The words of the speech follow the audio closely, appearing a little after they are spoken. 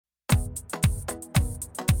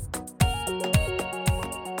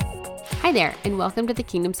Hi there, and welcome to the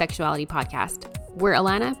Kingdom Sexuality Podcast. We're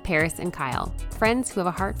Alana, Paris, and Kyle, friends who have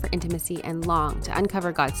a heart for intimacy and long to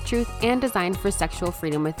uncover God's truth and design for sexual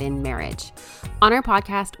freedom within marriage. On our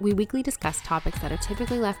podcast, we weekly discuss topics that are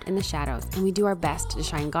typically left in the shadows, and we do our best to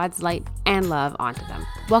shine God's light and love onto them.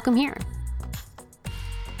 Welcome here.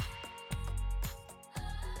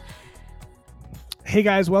 Hey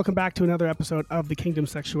guys, welcome back to another episode of the Kingdom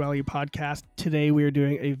Sexuality Podcast. Today we are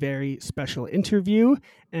doing a very special interview,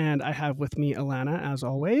 and I have with me Alana as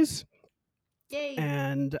always. Yay!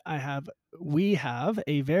 And we have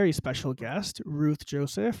a very special guest, Ruth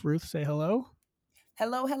Joseph. Ruth, say hello.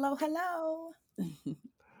 Hello, hello, hello.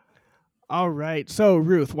 All right. So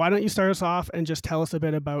Ruth, why don't you start us off and just tell us a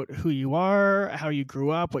bit about who you are, how you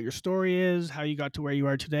grew up, what your story is, how you got to where you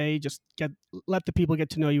are today. Just let the people get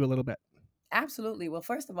to know you a little bit. Absolutely. Well,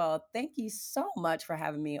 first of all, thank you so much for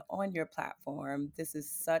having me on your platform. This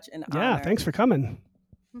is such an Yeah, honor. thanks for coming.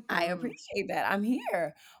 I appreciate that. I'm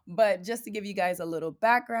here. But just to give you guys a little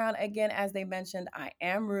background, again, as they mentioned, I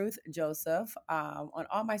am Ruth Joseph. On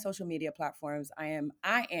all my social media platforms, I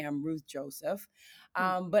am Ruth Joseph.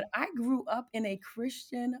 But I grew up in a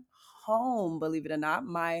Christian home, believe it or not.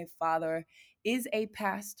 My father is a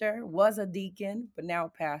pastor, was a deacon, but now a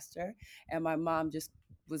pastor. And my mom just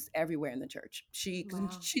was everywhere in the church. She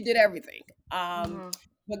did everything.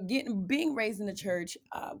 But being raised in the church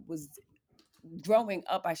was growing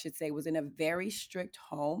up, I should say, was in a very strict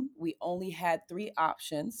home. We only had three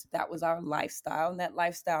options. That was our lifestyle. And that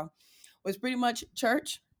lifestyle was pretty much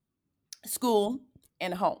church, school,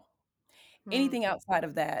 and home. Anything outside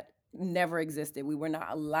of that never existed. We were not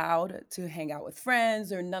allowed to hang out with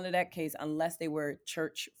friends or none of that case unless they were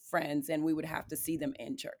church friends, and we would have to see them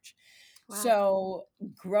in church. Wow. So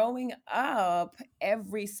growing up,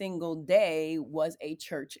 every single day was a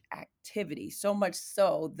church activity, so much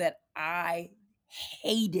so that I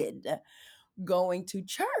hated going to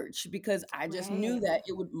church because I just knew that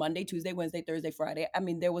it would Monday, Tuesday, Wednesday, Thursday, Friday. I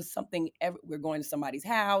mean, there was something we're going to somebody's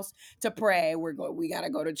house to pray. We got to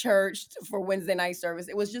go to church for Wednesday night service.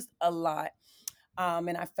 It was just a lot.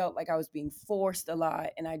 And I felt like I was being forced a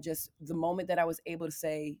lot. And the moment that I was able to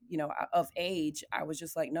say, of age, I was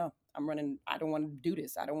just like, no, I'm running. I don't want to do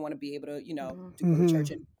this. I don't want to be able to, to go to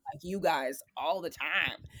church and like you guys all the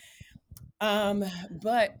time.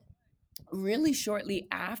 But really shortly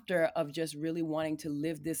after of just really wanting to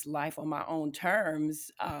live this life on my own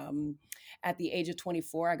terms, at the age of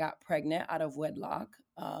 24, I got pregnant out of wedlock.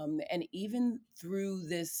 And even through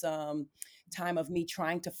this time of me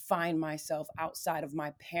trying to find myself outside of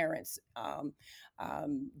my parents,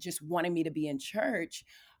 just wanting me to be in church,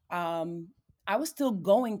 I was still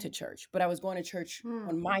going to church, but I was going to church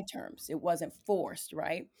on my terms. It wasn't forced,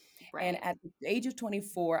 right? And at the age of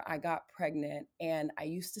 24, I got pregnant, and I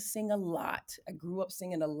used to sing a lot. I grew up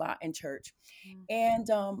singing a lot in church. And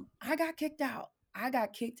I got kicked out. I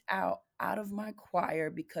got kicked out of my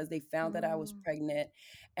choir because they found that I was pregnant,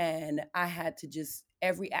 and I had to just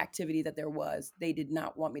every activity that there was, they did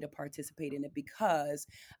not want me to participate in it because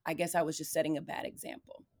I guess I was just setting a bad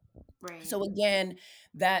example. Right. So again,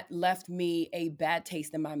 that left me a bad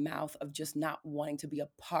taste in my mouth of just not wanting to be a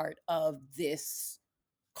part of this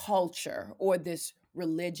culture or this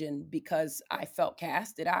religion because I felt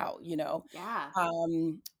casted out, Yeah.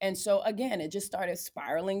 And so again, it just started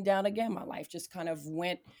spiraling down again. My life just kind of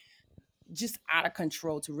went just out of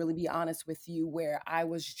control, to really be honest with you, where I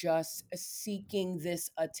was just seeking this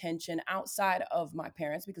attention outside of my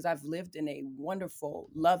parents because I've lived in a wonderful,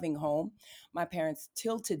 loving home. My parents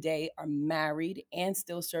till today are married and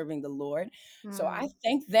still serving the Lord. So I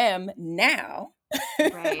thank them now.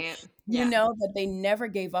 Right. You know, that they never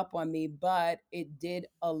gave up on me, but it did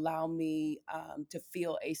allow me to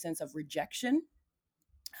feel a sense of rejection,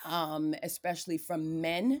 especially from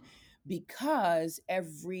men, because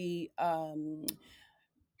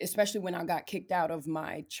especially when I got kicked out of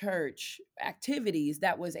my church activities,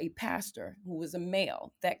 that was a pastor who was a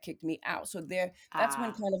male that kicked me out. So that's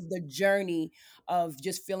when kind of the journey of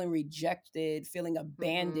just feeling rejected, feeling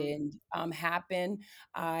abandoned happened.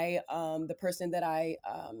 The person that I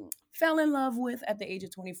fell in love with at the age of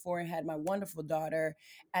 24 and had my wonderful daughter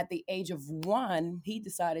at the age of 1, he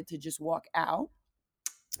decided to just walk out.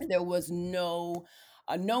 There was no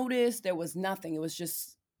notice. There was nothing. It was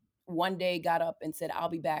just one day got up and said, I'll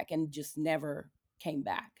be back, and just never came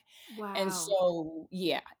back. Wow. And so,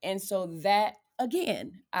 yeah. And so that,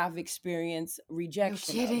 again, I've experienced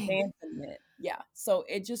rejection, No kidding. abandonment. Yeah. So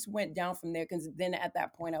it just went down from there. Because then at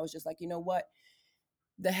that point, I was just like, you know what?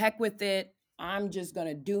 The heck with it. I'm just going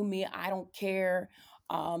to do me. I don't care.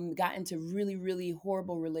 Got into really, really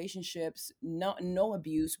horrible relationships. No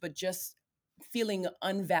abuse, but just feeling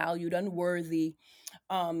unvalued, unworthy,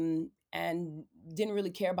 and didn't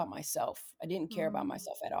really care about myself. I didn't care about Mm.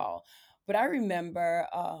 myself at all. But I remember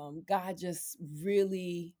God just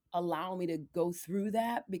really allowed me to go through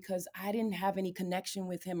that because I didn't have any connection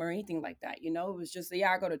with Him or anything like that. You know, it was just,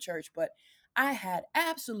 yeah, I go to church, but I had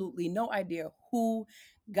absolutely no idea who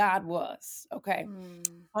God was. Okay.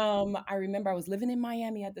 Mm. I remember I was living in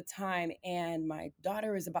Miami at the time, and my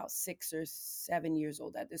daughter is about 6 or 7 years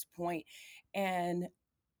old at this point, and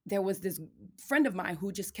there was this friend of mine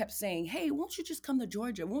who just kept saying, "Hey, won't you just come to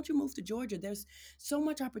Georgia? Won't you move to Georgia? There's so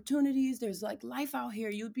much opportunities. There's like life out here.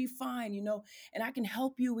 You'd be fine, and I can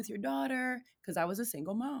help you with your daughter," because I was a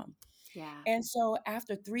single mom. Yeah. And so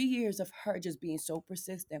after 3 years of her just being so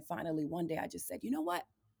persistent, finally one day I just said, "You know what?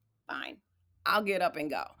 Fine. I'll get up and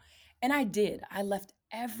go." And I did. I left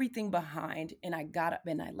everything behind and I got up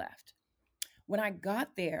and I left. When I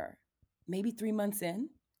got there, maybe 3 months in,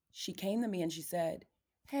 she came to me and she said,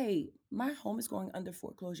 "Hey, my home is going under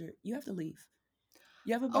foreclosure. You have to leave.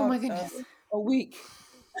 You have Oh my about goodness. a week."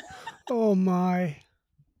 Oh my.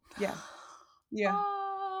 Yeah, yeah.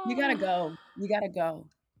 You gotta Oh. go. You gotta go.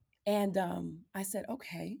 And I said,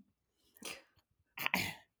 "Okay."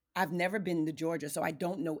 I- I've never been to Georgia, so I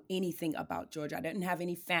don't know anything about Georgia. I didn't have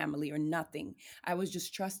any family or nothing. I was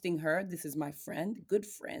just trusting her. This is my friend, good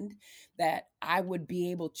friend, that I would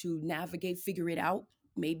be able to navigate, figure it out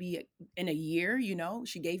maybe in a year.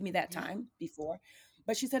 She gave me that Yeah. time before.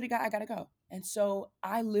 But she said, I gotta go. And so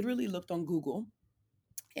I literally looked on Google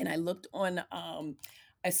and I looked on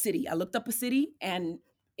a city. I looked up a city and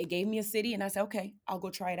it gave me a city, and I said, "Okay, I'll go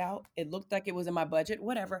try it out." It looked like it was in my budget,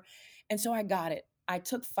 whatever. And so I got it. I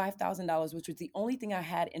took $5,000, which was the only thing I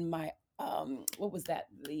had in my what was that?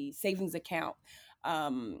 The savings account.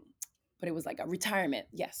 Um, but it was like a retirement,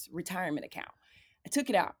 yes, retirement account. I took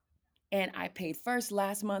it out and I paid first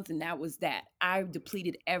last month, and that was that. I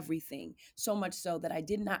depleted everything so much so that I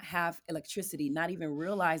did not have electricity, not even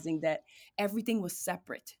realizing that everything was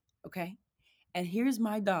separate. Okay. And here's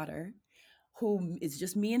my daughter, who is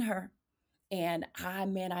just me and her. And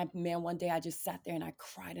man, one day I just sat there and I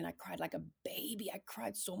cried like a baby. I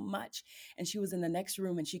cried so much. And she was in the next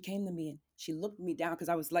room and she came to me and she looked me down because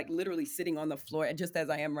I was like literally sitting on the floor just as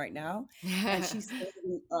I am right now. And she stood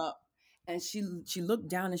me up and she looked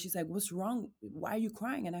down and she's like, "What's wrong? Why are you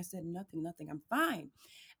crying?" And I said, "Nothing, nothing. I'm fine."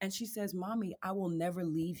 And she says, "Mommy, I will never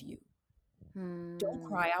leave you. Don't Hmm.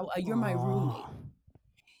 cry. You're my roommate." Oh.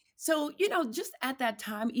 So, just at that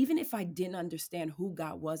time, even if I didn't understand who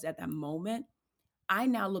God was at that moment, I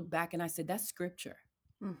now look back and I said, that's scripture,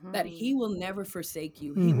 that Mm-hmm. He will never forsake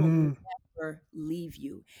you. He will Mm-hmm. never leave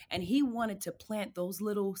you. And He wanted to plant those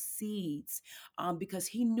little seeds because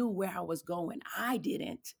He knew where I was going. I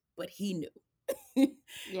didn't, but He knew.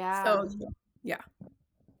 Yeah. So, yeah,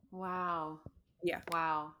 Wow. yeah,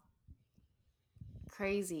 Wow.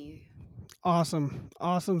 Crazy. Awesome.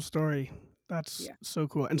 Awesome story. That's yeah. so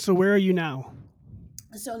cool. And so where are you now?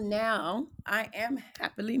 So now I am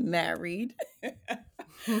happily married.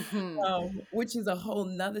 Which is a whole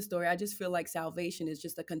nother story. I just feel like salvation is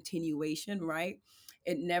just a continuation, right?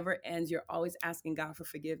 It never ends. You're always asking God for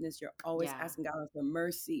forgiveness. You're always Yeah. asking God for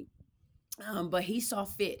mercy. But He saw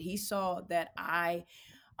fit. He saw that I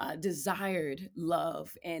desired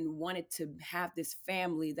love and wanted to have this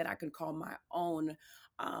family that I could call my own,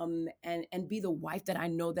 and be the wife that I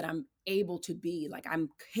know that I'm able to be, like I'm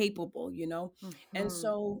capable. And Mm-hmm.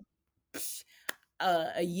 so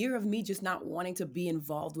a year of me just not wanting to be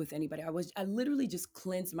involved with anybody. I literally just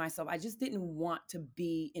cleansed myself. I just didn't want to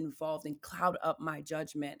be involved and cloud up my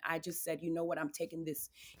judgment. I just said, you know what, I'm taking this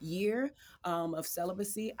year of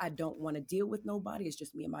celibacy. I don't want to deal with nobody. It's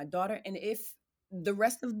just me and my daughter. And if the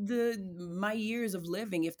rest of my years of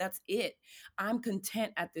living, if that's it, I'm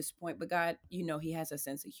content at this point. But God, He has a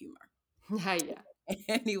sense of humor. Yeah.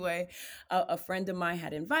 Anyway, a friend of mine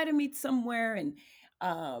had invited me somewhere, and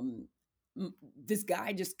um, this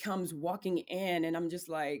guy just comes walking in, and I'm just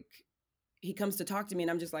like, he comes to talk to me,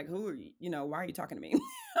 and I'm just like, who are you? Why are you talking to me?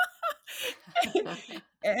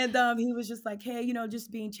 And he was just like, hey,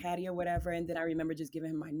 just being chatty or whatever. And then I remember just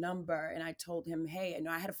giving him my number, and I told him, hey,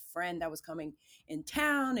 I had a friend that was coming in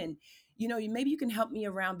town, and maybe you can help me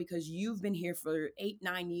around because you've been here for 8,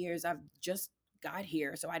 9 years. I've just got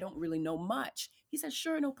here, so I don't really know much. He said,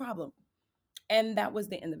 sure, no problem. And that was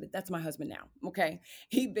the end of it. That's my husband now. Okay.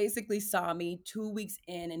 He basically saw me 2 weeks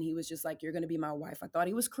in and he was just like, you're going to be my wife. I thought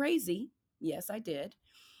he was crazy. Yes, I did.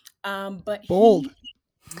 But Bold.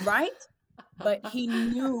 right? But he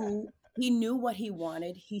knew what he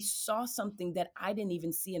wanted. He saw something that I didn't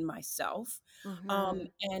even see in myself. Mm-hmm.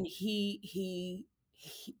 And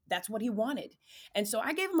that's what he wanted. And so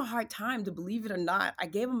I gave him a hard time, to believe it or not. I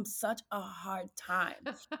gave him such a hard time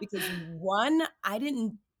because one,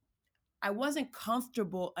 I wasn't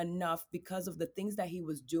comfortable enough because of the things that he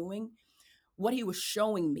was doing, what he was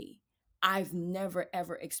showing me. I've never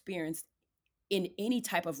ever experienced in any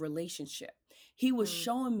type of relationship. He was Mm,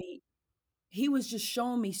 showing me he was just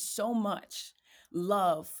showing me so much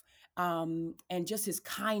love, and just his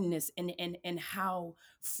kindness, and how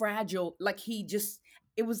fragile, like he just,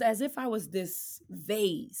 it was as if I was this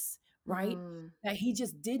vase, right, mm, that he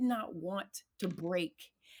just did not want to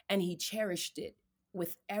break, and he cherished it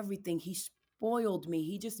with everything. He spoiled me.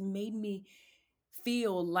 He just made me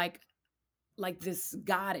feel like this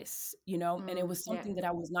goddess, and it was yeah, something that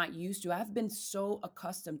I was not used to. I've been so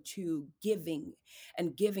accustomed to giving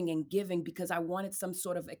and giving and giving because I wanted some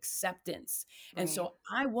sort of acceptance. And right, so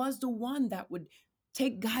I was the one that would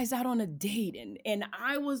take guys out on a date, and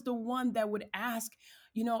I was the one that would ask,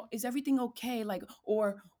 is everything okay? Like,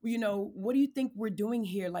 or, what do you think we're doing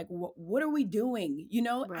here? Like, what are we doing?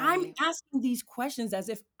 I'm right. asking these questions as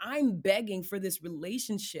if I'm begging for this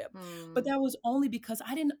relationship. But Mm, that was only because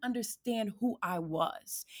I didn't understand who I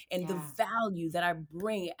was and the yeah, value that I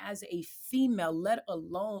bring as a female, let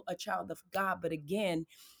alone a child of God. But again,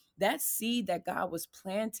 that seed that God was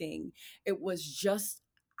planting, it was just,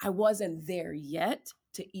 I wasn't there yet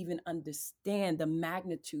to even understand the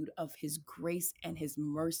magnitude of his grace and his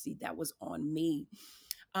mercy that was on me.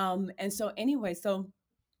 And so, anyway, so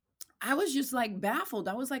I was just like baffled.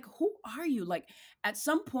 I was like, who are you? Like, at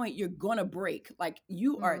some point you're gonna break. Like,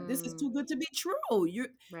 this is mm, too good to be true.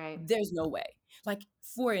 right, There's no way. Like,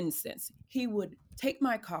 for instance, he would take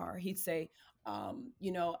my car. He'd say,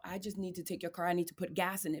 I just need to take your car. I need to put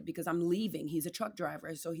gas in it because I'm leaving. He's a truck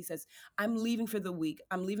driver. So he says, I'm leaving for the week.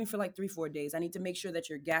 I'm leaving for like 3, 4 days. I need to make sure that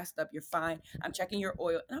you're gassed up. You're fine. I'm checking your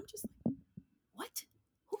oil. And I'm just like, what?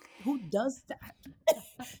 Who does that?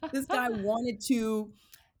 This guy wanted to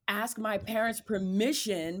ask my parents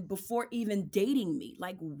permission before even dating me.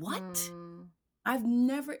 Like, what? mm, I've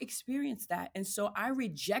never experienced that. And so I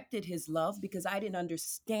rejected his love because I didn't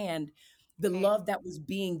understand the right, love that was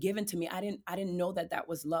being given to me. I didn't know that that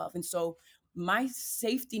was love. And so my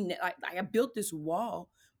safety net, I built this wall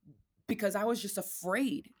because I was just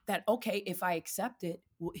afraid that, okay, if I accept it,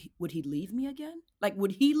 would he leave me again? Like,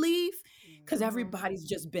 would he leave? Because mm-hmm, everybody's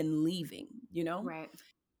just been leaving. right,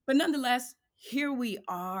 But nonetheless, here we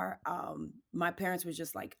are. My parents were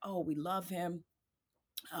just like, "Oh, we love him."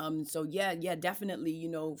 So yeah, yeah, definitely,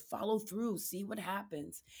 follow through, see what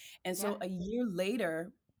happens. And yeah, so a year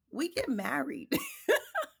later, we get married.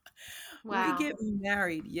 We wow, get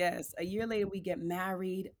married. Yes, a year later we get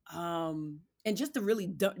married. And just to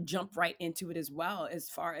really jump right into it as well, as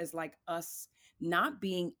far as like us not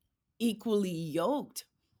being equally yoked,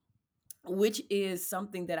 which is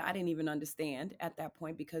something that I didn't even understand at that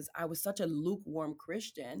point because I was such a lukewarm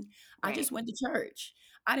Christian. I right, just went to church.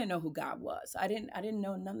 I didn't know who God was. I didn't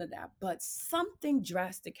know none of that. But something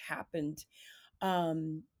drastic happened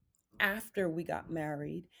um after we got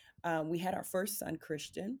married. We had our first son,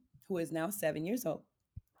 Christian, who is now 7 years old.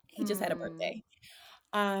 He just had a mm, birthday.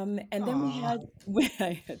 And then we Aw. had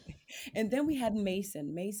and then we had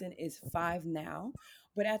Mason. Mason is 5 now,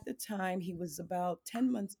 but at the time he was about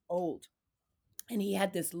 10 months old, and he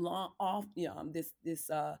had this long off this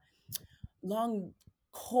long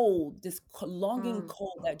cold, this longing mm,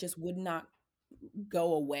 cold that just would not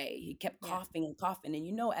go away. He kept yeah, coughing and coughing,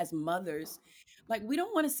 and as mothers, like, we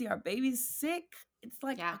don't want to see our babies sick. It's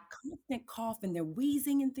like yeah, a constant cough, and they're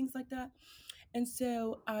wheezing and things like that. And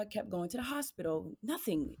so I kept going to the hospital.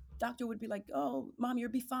 Nothing. Doctor would be like, "Oh, mom,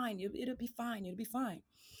 you'll be fine. It'll be fine. It'll be fine."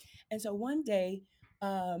 And so one day,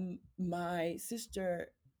 my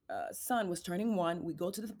sister son was turning 1. We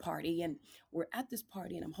go to the party, and we're at this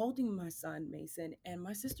party, and I'm holding my son Mason, and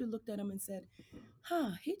my sister looked at him and said,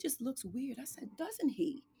 "Huh, he just looks weird." I said, "Doesn't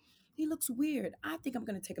he? He looks weird. I think I'm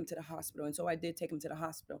going to take him to the hospital." And so I did take him to the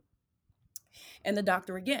hospital. And the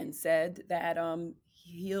doctor again said that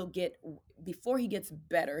he'll get, before he gets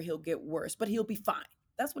better, he'll get worse, but he'll be fine.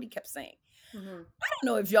 That's what he kept saying. mm-hmm, I don't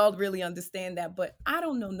know if y'all really understand that, but I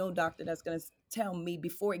don't know no doctor that's going to tell me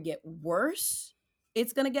before it get worse,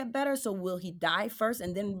 it's going to get better. So will he die first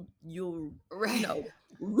and then you'll, you right. know,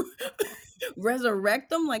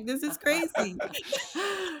 resurrect him? Like, this is crazy.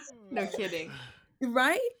 No kidding.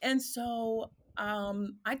 Right? And so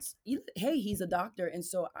hey, he's a doctor, and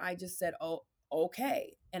so I just said, "Oh,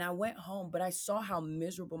 okay." And I went home, but I saw how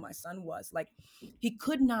miserable my son was. Like, he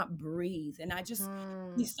could not breathe, and Mm,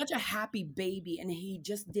 he's such a happy baby, and he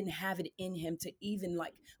just didn't have it in him to even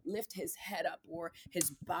like lift his head up or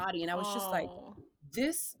his body. And I was just like, oh,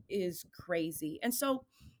 this is crazy. And so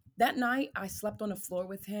that night I slept on the floor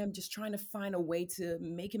with him, just trying to find a way to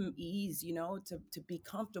make him ease, to be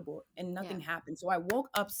comfortable, and Yeah. nothing happened. So I woke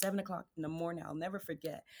up 7 o'clock in the morning. I'll never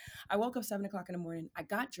forget. I woke up 7 o'clock in the morning. I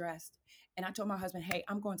got dressed and I told my husband, hey,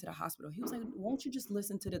 I'm going to the hospital. He was like, won't you just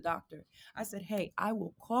listen to the doctor? I said, hey, I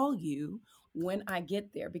will call you when I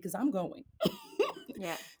get there because I'm going.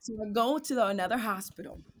 Yeah. So I go to another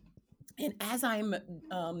hospital. And as I'm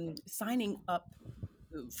signing up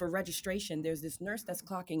for registration, there's this nurse that's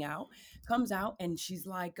clocking out, comes out, and she's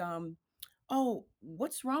like, oh,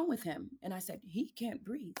 what's wrong with him? And I said, he can't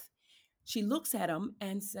breathe. She looks at him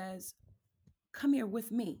and says, come here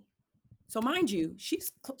with me. So mind you,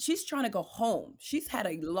 she's trying to go home. She's had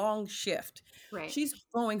a long shift. Right. She's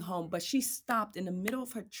going home, but she stopped in the middle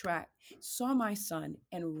of her track, saw my son,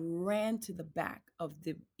 and ran to the back of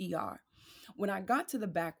the ER. When I got to the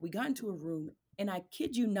back, we got into a room, and I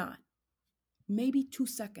kid you not, maybe 2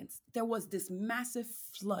 seconds, there was this massive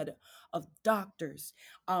flood of doctors,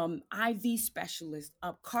 IV specialists,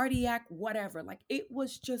 cardiac, whatever. Like it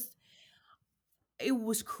was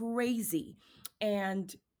crazy.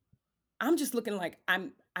 And I'm just looking like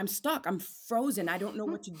I'm stuck. I'm frozen. I don't know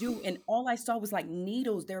what to do. And all I saw was like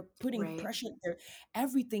needles. They're putting Right. pressure, they're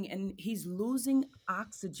everything. And he's losing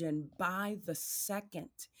oxygen by the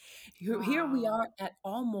second. Here we Wow. are at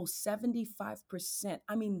almost 75%.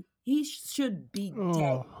 I mean, he should be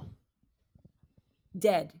dead, Oh.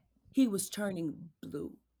 dead. He was turning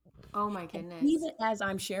blue. Oh my And goodness. even as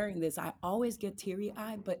I'm sharing this, I always get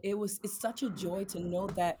teary-eyed, but it's such a joy to know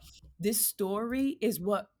that this story is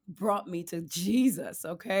what brought me to Jesus,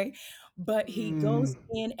 okay? But he goes Mm.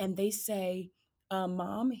 in and they say,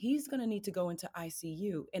 Mom, he's gonna need to go into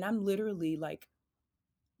ICU. And I'm literally like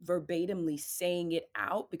verbatimly saying it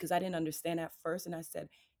out because I didn't understand at first. And I said,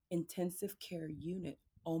 intensive care unit.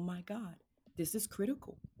 Oh my God, this is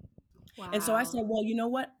critical. And so I Wow. said, well, you know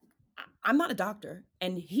what? I'm not a doctor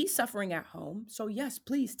and he's suffering at home. So, yes,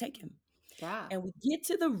 please take him. Yeah. And we get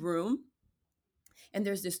to the room, and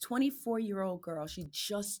there's this 24-year-old girl. She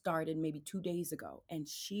just started maybe 2 days ago, and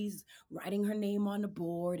she's writing her name on the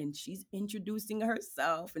board and she's introducing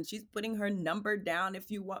herself and she's putting her number down if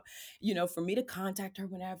you want, for me to contact her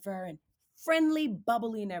whenever. And friendly,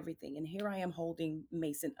 bubbly, and everything. And here I am holding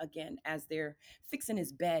Mason again as they're fixing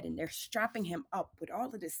his bed and they're strapping him up with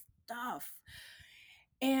all of this stuff.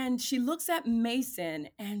 And she looks at Mason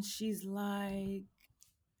and she's like,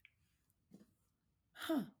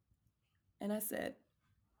 huh. And I said,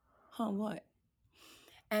 huh, what?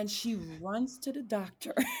 And she runs to the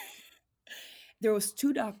doctor. There was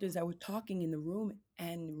two doctors that were talking in the room,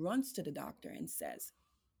 and runs to the doctor and says,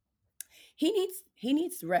 he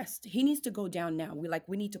needs rest. He needs to go down now.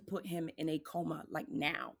 We need to put him in a coma like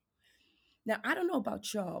now. Now, I don't know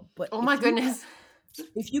about y'all, but Oh my goodness.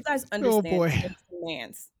 if you guys Oh understand boy. chain of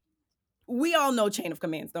commands, we all know chain of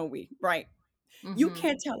commands, don't we? Right? You Mm-hmm.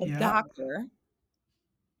 can't tell a Yeah. doctor,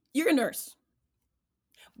 you're a nurse,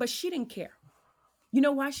 but she didn't care. You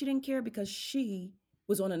know why she didn't care? Because she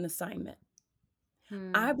was on an assignment.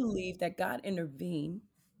 Hmm. I believe that God intervened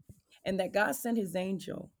and that God sent his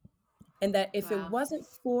angel, and that if it Wow. wasn't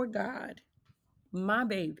for God, my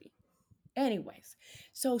baby. Anyways,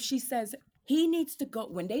 so she says, he needs to go.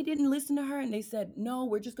 When they didn't listen to her and they said, no,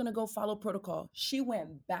 we're just going to go follow protocol, she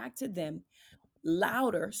went back to them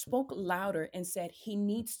louder, spoke louder, and said, he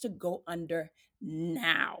needs to go under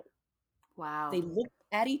now. Wow. They looked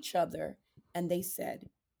at each other and they said,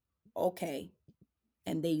 okay.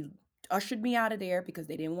 And they ushered me out of there because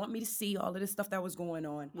they didn't want me to see all of this stuff that was going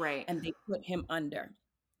on. Right. And they put him under.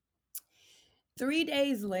 3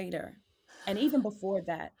 days later, and even before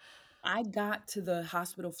that, I got to the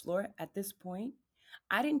hospital floor at this point.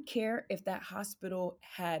 I didn't care if that hospital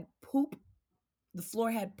had poop, the floor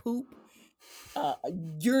had poop,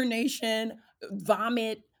 urination,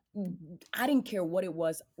 vomit. I didn't care what it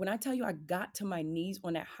was. When I tell you, I got to my knees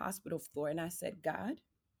on that hospital floor and I said, God,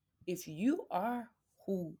 if you are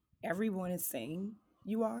who everyone is saying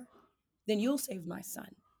you are, then you'll save my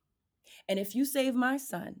son. And if you save my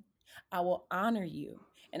son, I will honor you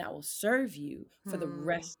and I will serve you for the Hmm.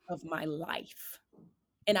 rest of my life.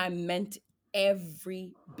 And I meant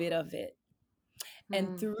every bit of it. And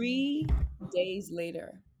Hmm. 3 days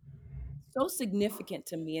later, so significant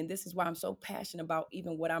to me, and this is why I'm so passionate about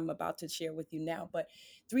even what I'm about to share with you now. But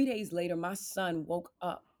 3 days later, my son woke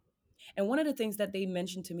up. And one of the things that they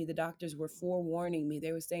mentioned to me, the doctors were forewarning me.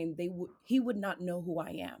 They were saying he would not know who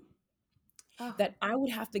I am, Oh. that I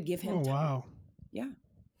would have to give Oh him time. wow. Yeah,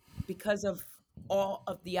 because of all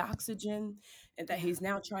of the oxygen and that Yeah. he's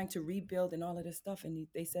now trying to rebuild and all of this stuff. And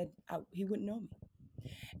they said he wouldn't know me.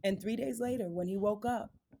 And 3 days later, when he woke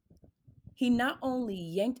up, he not only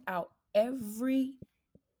yanked out every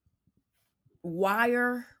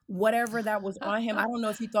wire, whatever that was on him. I don't know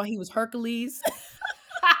if he thought he was Hercules,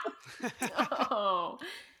 Oh.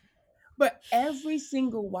 but every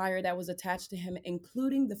single wire that was attached to him,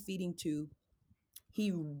 including the feeding tube,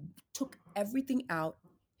 he took everything out.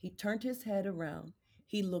 He turned his head around.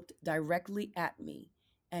 He looked directly at me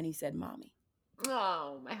and he said, Mommy.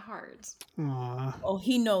 Oh, my heart. Aw. Oh,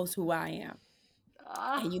 he knows who I am.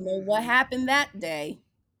 Ah. And you know what happened that day?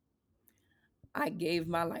 I gave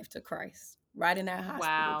my life to Christ right in that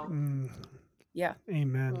hospital Wow. room. Yeah.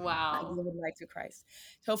 Amen. I Wow. gave my life to Christ.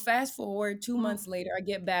 So fast forward 2 months later, I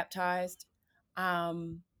get baptized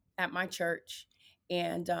at my church.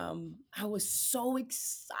 And I was so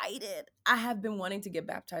excited. I have been wanting to get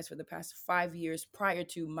baptized for the past 5 years prior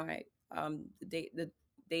to my the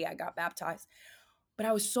day I got baptized. But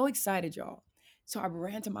I was so excited, y'all. So I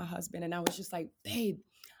ran to my husband and I was just like, babe,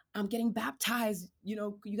 I'm getting baptized. You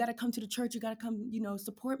know, you got to come to the church. You got to come,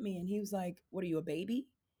 support me. And he was like, what are you, a baby?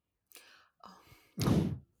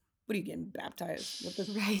 What are you getting baptized? What the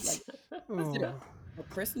Right. like? Is it a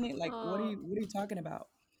christening? Like, Oh. what are you talking about?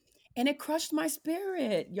 And it crushed my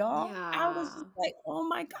spirit, y'all. I was Yeah. just like, oh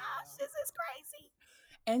my gosh, this is crazy.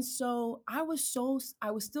 And so I was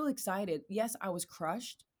still excited. Yes, I was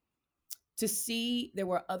crushed to see there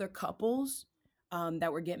were other couples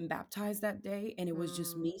that were getting baptized that day, and it was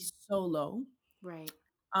just me solo. Right.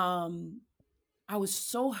 I was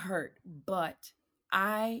so hurt, but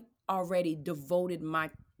I already devoted my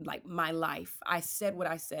life. I said what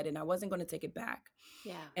I said, and I wasn't going to take it back.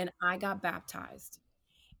 Yeah. And I got baptized.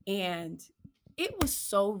 And it was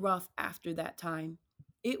so rough after that time.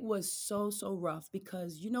 It was so rough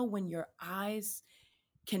because when your eyes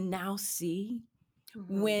can now see,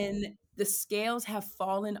 when the scales have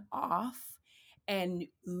fallen off and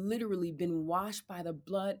literally been washed by the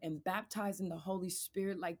blood and baptized in the Holy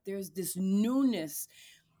Spirit, like there's this newness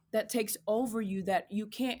that takes over you that you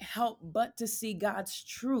can't help but to see God's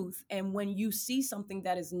truth. And when you see something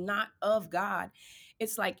that is not of God,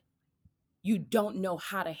 it's like you don't know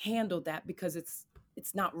how to handle that because it's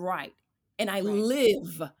not right. And I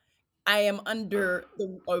am under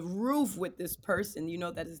a roof with this person,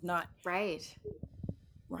 that is not Right.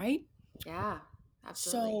 right. Yeah.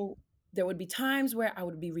 Absolutely. So there would be times where I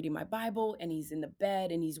would be reading my Bible and he's in the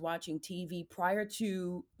bed and he's watching TV. Prior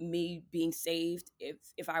to me being saved,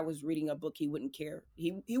 if I was reading a book, he wouldn't care.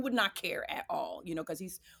 He would not care at all, because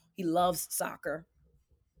he loves soccer.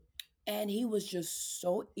 And he was just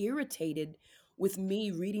so irritated with me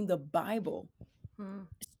reading the Bible.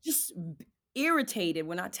 Just irritated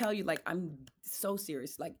when I tell you, like, I'm so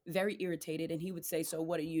serious, like very irritated. And he would say, so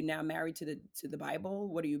what are you now married to the Bible?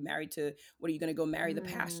 What are you married to? What are you going to go marry the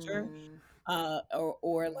pastor?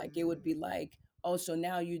 Or like it would be like, oh, so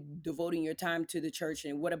now you're devoting your time to the church,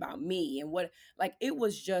 and what about me? And what, like, it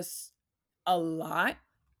was just a lot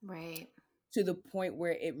Right. to the point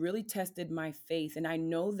where it really tested my faith. And I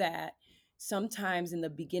know that sometimes in the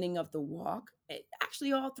beginning of the walk,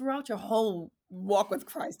 actually all throughout your whole walk with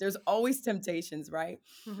Christ, there's always temptations, right?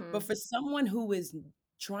 But for someone who is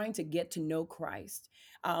trying to get to know Christ,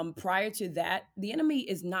 prior to that, the enemy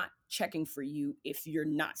is not checking for you if you're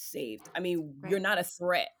not saved. I mean, you're Right. not a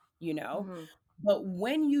threat, you know? But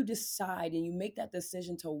when you decide and you make that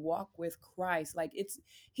decision to walk with Christ, like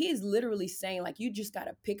he is literally saying, like, you just got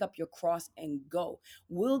to pick up your cross and go.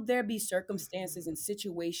 Will there be circumstances and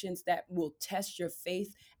situations that will test your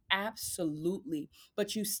faith? Absolutely.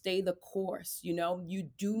 But you stay the course. You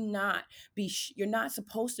do not you're not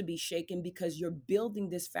supposed to be shaken because you're building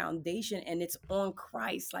this foundation and it's on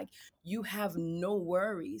Christ. Like, you have no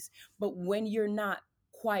worries. But when you're not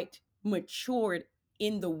quite matured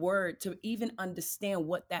in the word to even understand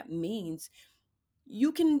what that means,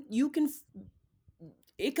 you can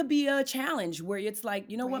it could be a challenge where it's like,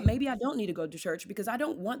 you know what, Right. maybe I don't need to go to church because I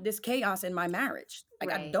don't want this chaos in my marriage.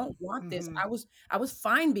 Like, I Right. don't want this. I was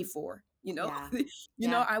fine before, Yeah. it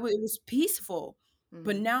was peaceful.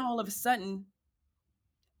 But now all of a sudden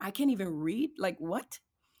I can't even read. Like, what?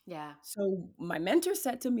 Yeah. So my mentor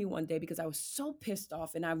said to me one day, because I was so pissed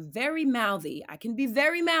off, and I'm very mouthy. I can be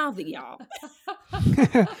very mouthy, y'all.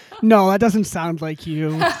 No, that doesn't sound like you.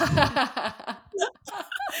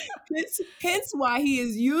 Hence why he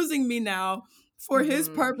is using me now for his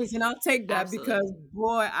purpose, and I'll take that Absolutely. because,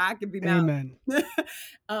 boy, I can be mouthy.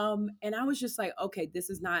 Amen. And I was just like, okay, this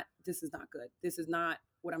is not good. This is not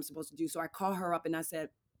what I'm supposed to do. So I call her up and I said,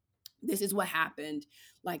 This is what happened.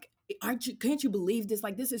 Like, can't you believe this?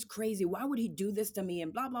 Like, this is crazy. Why would he do this to me?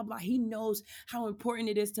 And blah, blah, blah. He knows how important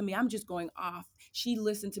it is to me. I'm just going off. She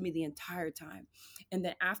listened to me the entire time. And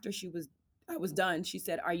then after I was done, she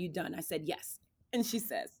said, "Are you done?" I said, "Yes." And she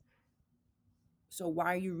says, "So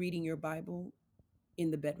why are you reading your Bible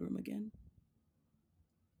in the bedroom again?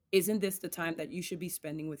 Isn't this the time that you should be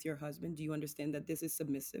spending with your husband? Do you understand that this is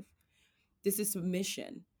submissive? This is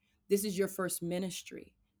submission. This is your first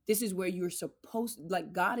ministry. This is where you're supposed,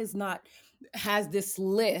 like, God is not, has this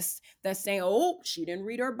list that's saying, oh, she didn't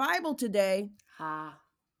read her Bible today. Ah,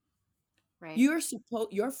 right. Your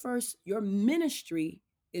ministry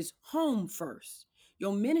is home first.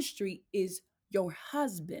 Your ministry is your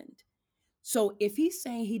husband. So if he's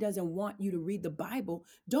saying he doesn't want you to read the Bible,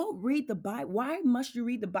 don't read the Bible. Why must you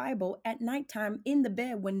read the Bible at nighttime in the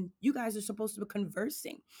bed when you guys are supposed to be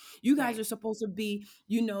conversing? You guys Right. are supposed to be,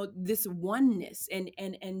 this oneness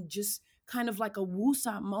and just kind of like a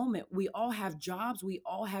woosah moment. We all have jobs, we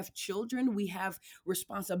all have children, we have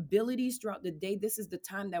responsibilities throughout the day. This is the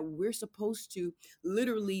time that we're supposed to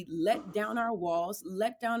literally let down our walls,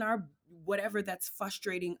 let down our whatever that's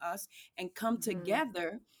frustrating us, and come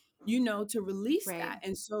together, to release Right. that.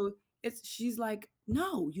 And so she's like,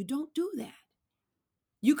 no, you don't do that.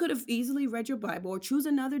 You could have easily read your Bible or choose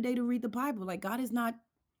another day to read the Bible. Like, God is not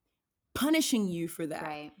punishing you for that.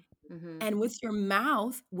 Right. Mm-hmm. And with your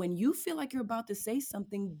mouth, when you feel like you're about to say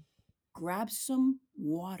something, grab some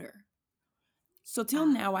water. So till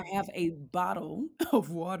now, I have a bottle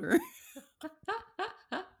of water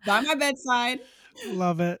by my bedside,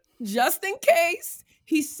 Love it. just in case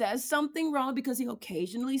he says something wrong, because he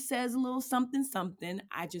occasionally says a little something, something.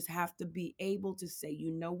 I just have to be able to say,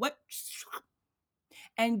 you know what?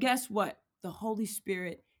 And guess what? The Holy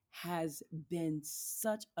Spirit has been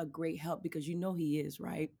such a great help, because he is,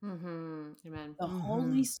 right? Mm-hmm. Amen. The Hmm.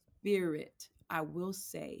 Holy Spirit, I will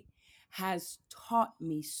say, has taught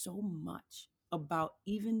me so much about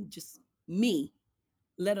even just me,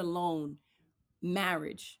 let alone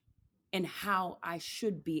marriage, and how I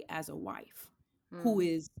should be as a wife who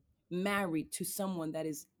Mm. is married to someone that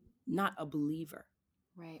is not a believer.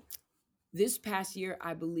 Right. This past year,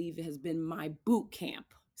 I believe, it has been my boot camp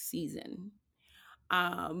season.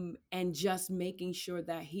 And just making sure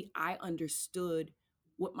that I understood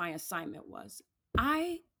what my assignment was.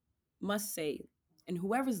 I must say, and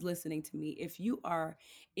whoever's listening to me, if you are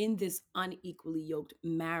in this unequally yoked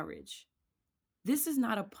marriage, this is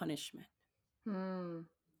not a punishment. Mm.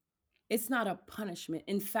 It's not a punishment.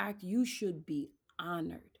 In fact, you should be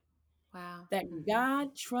honored Wow. that Mm-hmm.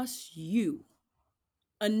 God trusts you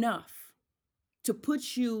enough to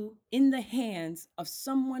put you in the hands of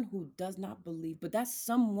someone who does not believe, but that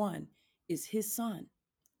someone is his son.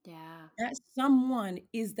 Yeah. That someone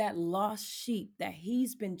is that lost sheep that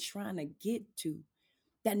he's been trying to get to.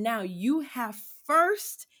 That now you have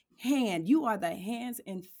first hand, you are the hands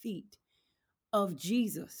and feet of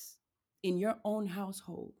Jesus in your own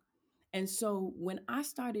household. And so when I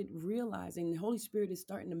started realizing the Holy Spirit is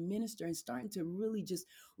starting to minister and starting to really just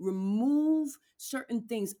remove certain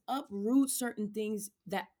things, uproot certain things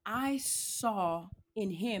that I saw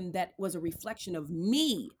in him that was a reflection of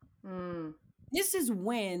me. Mm. This is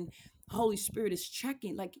when Holy Spirit is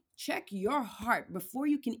checking, like, check your heart before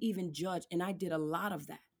you can even judge. And I did a lot of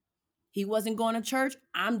that. He wasn't going to church,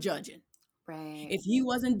 I'm judging. Right. If he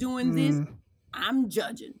wasn't doing this, Mm. I'm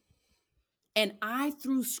judging. And I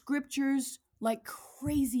threw scriptures like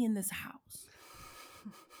crazy in this house.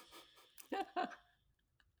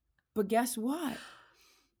 But guess what?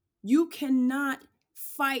 You cannot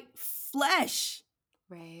fight flesh.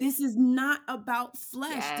 Right. This is not about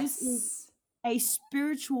flesh. This is Yes. a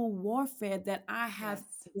spiritual warfare that I have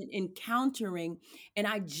Yes. been encountering, and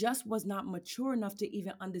I just was not mature enough to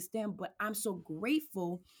even understand. But I'm so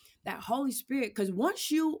grateful that Holy Spirit, because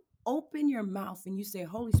once you open your mouth and you say,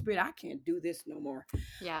 Holy Spirit, I can't do this no more,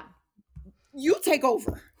 Yeah. you take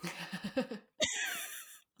over.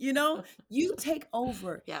 You take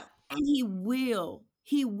over, Yeah. and he will,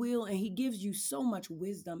 and he gives you so much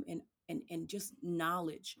wisdom and just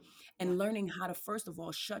knowledge, Yeah. and learning how to, first of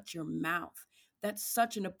all, shut your mouth. That's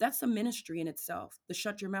a ministry in itself, the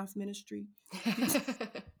shut your mouth ministry.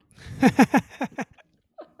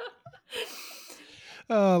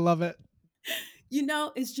 Oh, love it.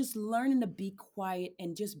 It's just learning to be quiet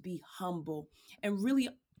and just be humble, and really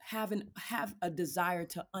have a desire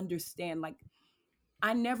to understand. Like,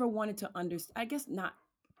 I never wanted to understand, I guess not,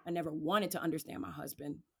 I never wanted to understand my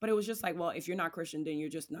husband, but it was just like, well, if you're not Christian, then you're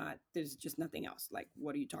just not, there's just nothing else. Like,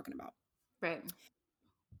 what are you talking about? Right.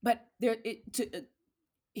 But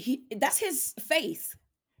that's his faith.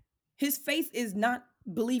 His faith is not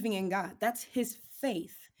believing in God. That's his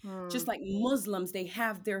faith. Just Mm. like Muslims, they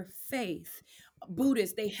have their faith.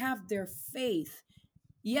 Buddhists, they have their faith.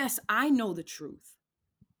 Yes, I know the truth.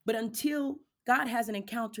 But until God has an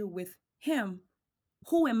encounter with him,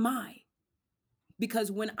 who am I?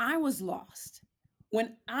 Because when I was lost,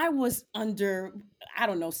 when I was under, I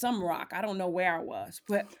don't know, some rock, I don't know where I was,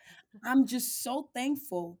 but I'm just so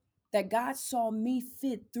thankful that God saw me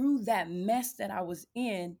fit through that mess that I was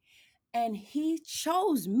in and he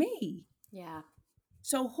chose me. Yeah.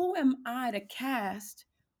 So who am I to cast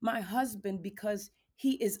my husband because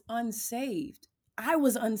he is unsaved? I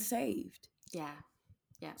was unsaved. Yeah.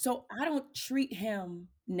 Yeah. So I don't treat him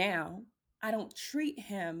now. I don't treat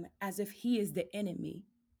him as if he is the enemy,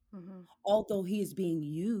 Mm-hmm. although he is being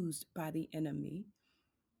used by the enemy.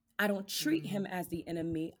 I don't treat Mm. him as the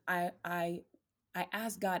enemy. I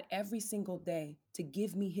ask God every single day to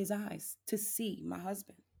give me his eyes to see my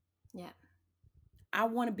husband. Yeah. I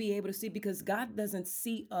want to be able to see because God doesn't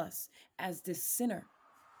see us as this sinner.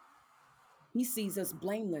 He sees us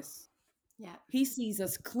blameless. Yeah. He sees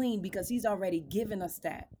us clean because he's already given us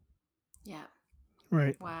that. Yeah.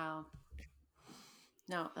 Right. Wow.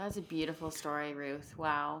 No, that's a beautiful story, Ruth.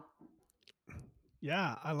 Wow.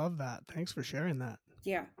 Yeah, I love that. Thanks for sharing that.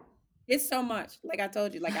 Yeah. It's so much. Like I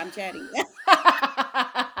told you, like I'm chatting.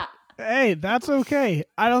 Hey, that's okay.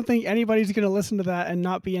 I don't think anybody's going to listen to that and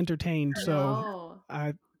not be entertained. So,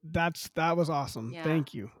 No. that was awesome. Yeah.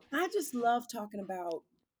 Thank you. I just love talking about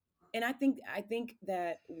and I think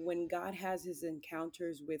that when God has his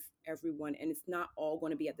encounters with everyone and it's not all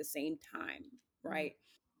going to be at the same time, Mm. right?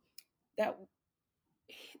 That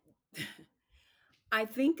I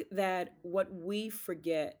think that what we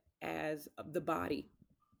forget as the body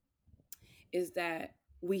is that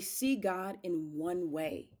we see God in one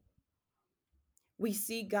way. We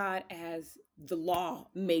see God as the law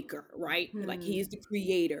maker, right? Like he Hmm. is the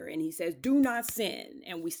creator and he says, do not sin.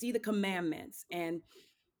 And we see the commandments and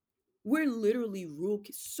we're literally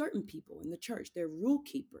certain people in the church, they're rule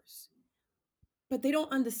keepers, but they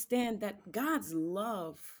don't understand that God's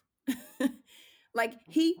love, like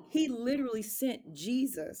he literally sent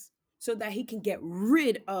Jesus so that he can get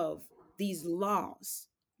rid of these laws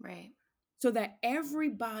Right. so that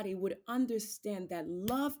everybody would understand that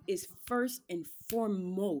love is first and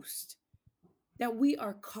foremost, that we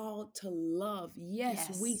are called to love.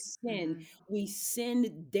 Yes, we Yes. sin. Mm-hmm. We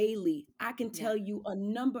sin daily. I can Yeah. tell you a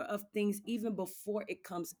number of things even before it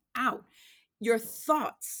comes out. Your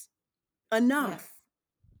thoughts, Yeah. enough.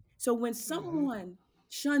 So when Hmm. someone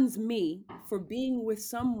shuns me for being with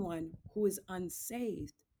someone who is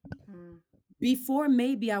unsaved, Mm. before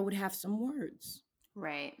maybe I would have some words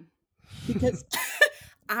Right. because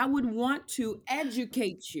I would want to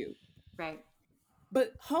educate you. Right.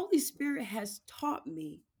 But Holy Spirit has taught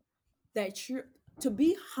me that to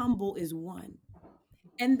be humble is one.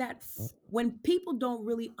 And that when people don't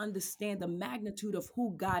really understand the magnitude of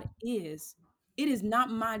who God is, it is not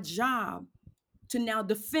my job to now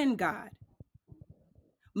defend God.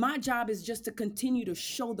 My job is just to continue to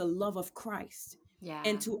show the love of Christ Yeah.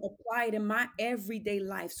 and to apply it in my everyday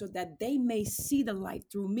life so that they may see the light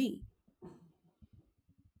through me.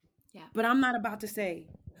 Yeah. But I'm not about to say,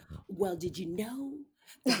 well, did you know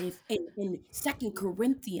that if in 2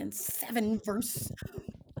 Corinthians 7 verse,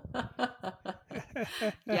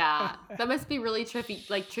 Yeah. That must be really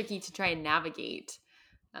tricky to try and navigate.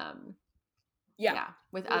 Um, yeah, yeah,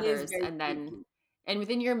 with it is others very tricky. and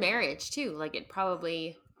within your marriage too. Like it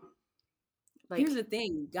probably Here's like the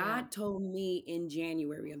thing. yeah. God told me in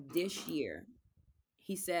January of this year,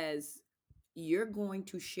 he says, you're going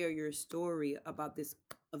to share your story about this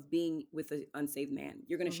of being with an unsaved man.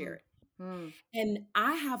 You're going to share Mm-hmm. it. Mm. And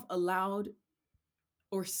I have allowed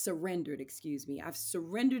or surrendered, excuse me. I've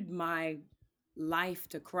surrendered my life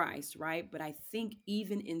to Christ, right? But I think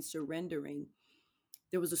even in surrendering,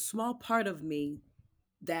 there was a small part of me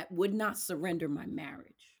that would not surrender my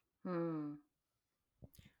marriage Mm.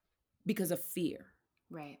 because of fear,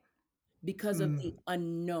 Right. because of Mm. the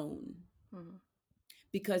unknown. Mm-hmm.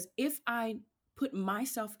 Because if I put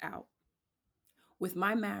myself out with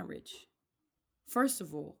my marriage, first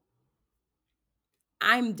of all,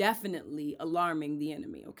 I'm definitely alarming the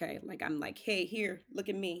enemy, okay? Like I'm like, "Hey, here, look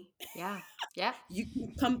at me. Yeah. Yep. You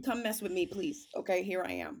come mess with me, please." Okay, here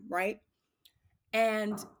I am, right?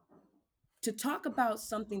 And to talk about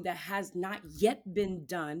something that has not yet been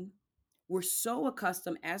done, we're so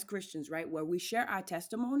accustomed as Christians, right, where we share our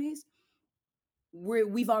testimonies,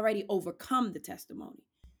 we've already overcome the testimony.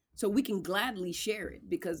 So we can gladly share it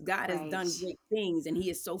because God has Right. done great things and he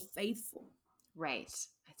is so faithful. Right.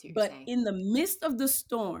 I see what you're But saying. in the midst of the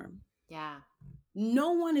storm, Yeah.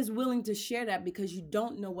 No one is willing to share that because you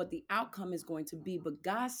don't know what the outcome is going to be. But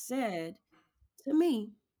God said to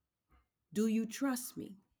me, do you trust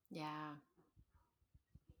me? Yeah.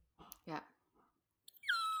 Yeah.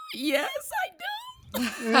 Yes, I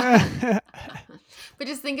do. But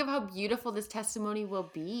just think of how beautiful this testimony will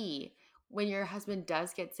be when your husband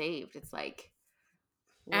does get saved. It's like,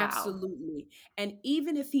 wow. Absolutely. And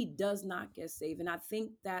even if he does not get saved, and I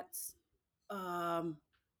think that's um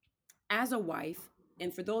as a wife,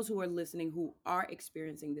 and for those who are listening who are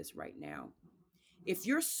experiencing this right now, if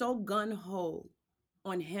you're so gun ho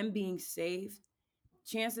on him being saved,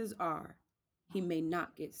 chances are he may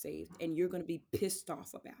not get saved and you're going to be pissed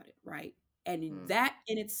off about it, right? And Mm. that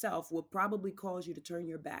in itself will probably cause you to turn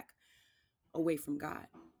your back away from God.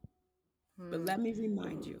 But Mm. let me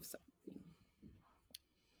remind you of something.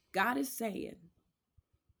 God is saying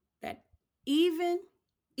that even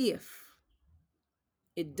if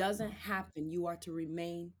it doesn't happen, you are to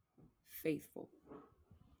remain faithful.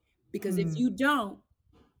 Because if Mm, you don't,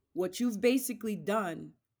 what you've basically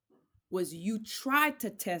done was you tried to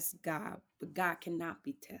test God, but God cannot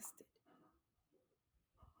be tested.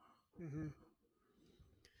 mhm.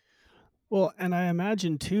 Well, and I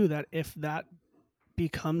imagine too that if that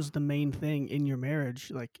becomes the main thing in your marriage,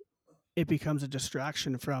 like it becomes a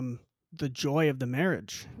distraction from the joy of the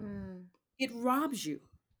marriage. Mm. It robs you.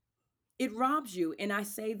 It robs you. And I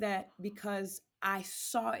say that because I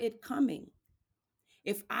saw it coming.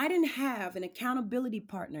 If I didn't have an accountability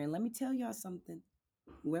partner, and let me tell y'all something,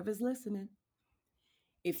 whoever's listening,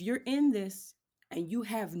 if you're in this and you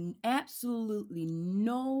have absolutely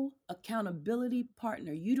no accountability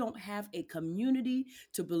partner, you don't have a community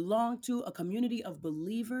to belong to, a community of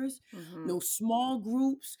believers, Mm-hmm. no small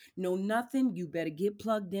groups, no nothing, you better get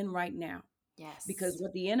plugged in right now. Because Yes.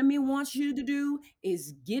 what the enemy wants you to do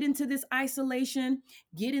is get into this isolation,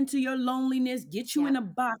 get into your loneliness, get you Yeah. in a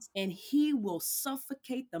box, and he will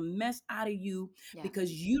suffocate the mess out of you Yeah.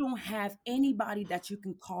 because you don't have anybody that you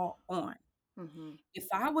can call on. Mm-hmm. If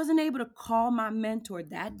I wasn't able to call my mentor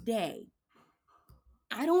that day,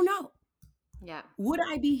 I don't know. Yeah. Would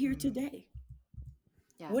I be here Mhm. today?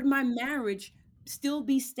 Yeah. Would my marriage still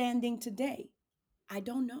be standing today? I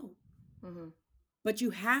don't know. Mm-hmm. But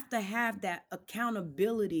you have to have that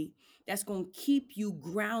accountability that's going to keep you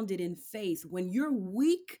grounded in faith. When you're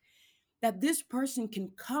weak, that this person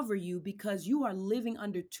can cover you because you are living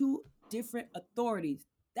under two different authorities.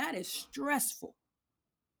 That is stressful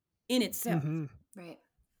in itself. Mhm. Right.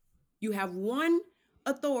 You have one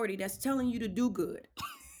authority that's telling you to do good,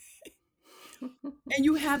 and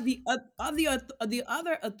you have the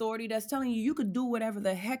other authority that's telling you could do whatever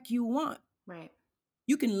the heck you want. Right.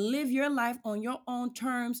 You can live your life on your own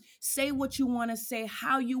terms, say what you want to say,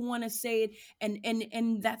 how you want to say it,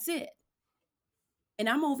 and that's it. And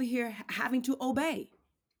I'm over here having to obey.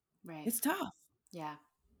 Right. It's tough. Yeah.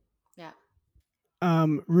 Yeah.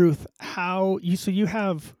 Ruth, how you so you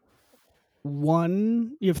have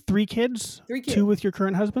you have 3 kids, Three 2 kids. with your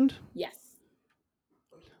current husband? Yes.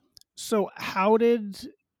 So how did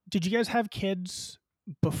you guys have kids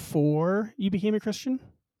before you became a Christian?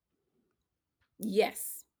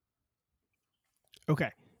 Yes. Okay.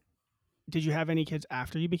 Did you have any kids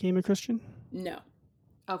after you became a Christian? No.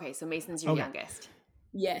 Okay, so Mason's your Okay. youngest.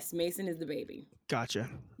 Yes. Mason is the baby. Gotcha.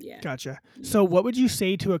 Yeah. Gotcha. Yeah. So what would you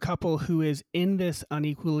say to a couple who is in this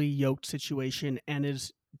unequally yoked situation and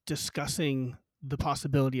is discussing the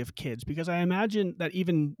possibility of kids? Because I imagine that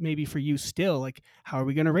even maybe for you still, like, how are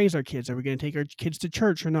we going to raise our kids? Are we going to take our kids to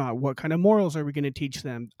church or not? What kind of morals are we going to teach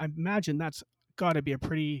them? I imagine that's got to be a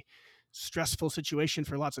pretty stressful situation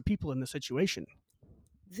for lots of people in the situation.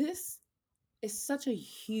 This is such a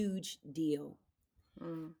huge deal.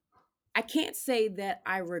 Mm. I can't say that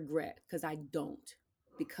I regret because I don't.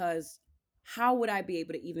 Because how would I be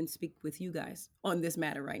able to even speak with you guys on this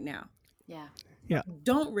matter right now? Yeah. Yeah.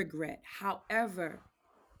 Don't regret. However,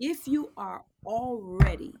 if you are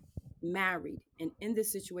already married and in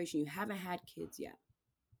this situation, you haven't had kids yet,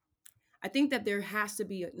 I think that there has to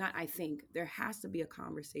be, not I think, there has to be a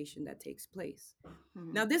conversation that takes place.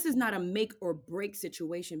 Mm-hmm. Now, this is not a make or break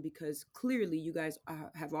situation because clearly you guys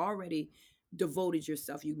have already devoted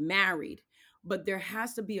yourself, you married, but there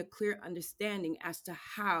has to be a clear understanding as to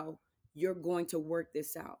how you're going to work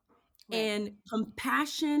this out. Right. And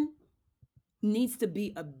compassion needs to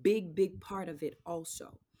be a big, big part of it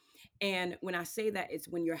also. And when I say that, it's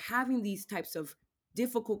when you're having these types of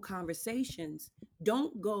difficult conversations,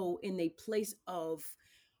 don't go in a place of,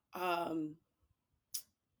 um,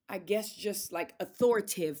 I guess, just like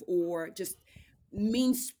authoritative or just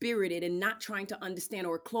mean spirited and not trying to understand,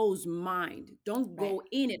 or a closed mind. Don't Right. go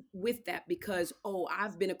in it with that because, oh,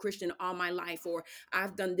 I've been a Christian all my life, or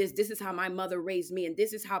I've done this. This is how my mother raised me, and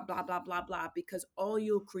this is how blah, blah, blah, blah, because all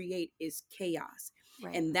you'll create is chaos.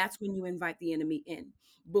 Right. And that's when you invite the enemy in.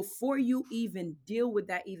 Before you even deal with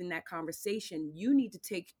that, even that conversation, you need to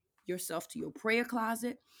take yourself to your prayer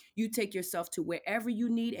closet. You take yourself to wherever you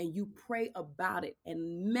need and you pray about it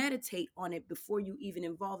and meditate on it before you even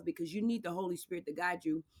involve it, because you need the Holy Spirit to guide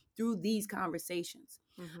you through these conversations.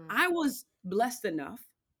 Mm-hmm. I was blessed enough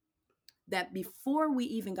that before we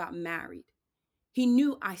even got married, he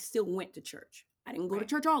knew I still went to church. I didn't go to Right.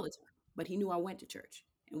 church all the time, but he knew I went to church.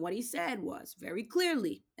 And what he said was very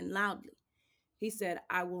clearly and loudly, he said,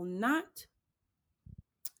 I will not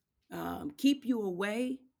keep you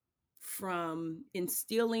away from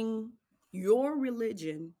instilling your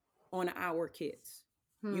religion on our kids.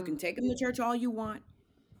 You Hmm. can take them to church all you want.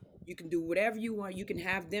 You can do whatever you want. You can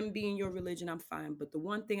have them be in your religion. I'm fine. But the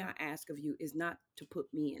one thing I ask of you is not to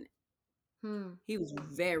put me in it. Hmm. He was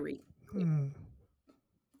very clear. Mm.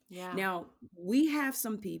 Yeah. Now, we have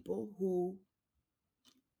some people who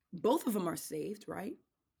both of them are saved, right?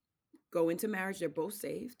 Go into marriage, they're both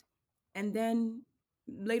saved. And then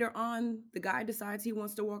later on, the guy decides he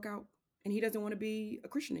wants to walk out and he doesn't want to be a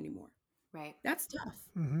Christian anymore. Right. That's tough.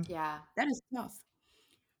 Hmm. Yeah. That is tough.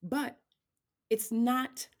 But it's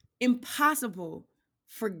not impossible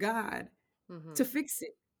for God Mm-hmm. to fix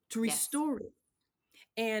it, to Yes. restore it.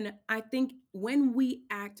 And I think when we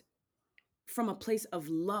act from a place of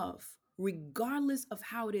love, regardless of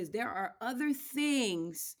how it is, there are other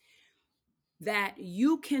things that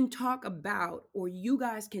you can talk about or you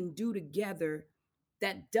guys can do together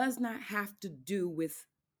that does not have to do with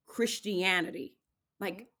Christianity.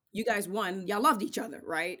 Like, Right. you guys, one, y'all loved each other,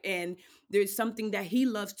 right? And there's something that he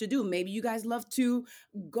loves to do. Maybe you guys love to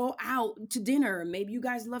go out to dinner. Maybe you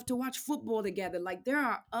guys love to watch football together. Like, there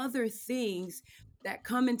are other things that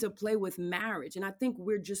come into play with marriage. And I think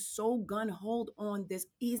we're just so gun hold on this,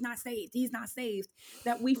 he's not saved,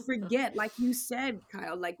 that we forget, like you said,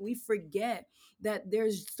 Kyle, like we forget that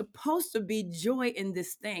there's supposed to be joy in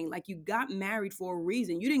this thing. Like, you got married for a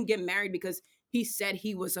reason. You didn't get married because he said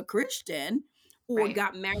he was a Christian, or Right.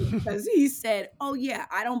 got married because he said, oh yeah,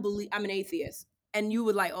 I don't believe, I'm an atheist. And you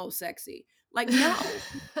were like, oh, sexy. Like, no.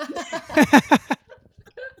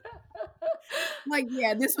 Like,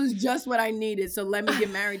 yeah, this was just what I needed. So let me get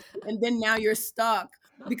married. And then now you're stuck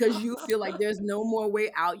because you feel like there's no more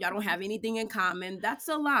way out. Y'all don't have anything in common. That's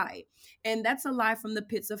a lie. And that's a lie from the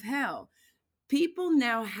pits of hell. People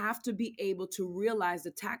now have to be able to realize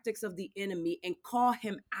the tactics of the enemy and call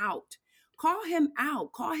him out. Call him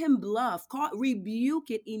out, call him bluff, rebuke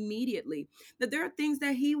it immediately. That there are things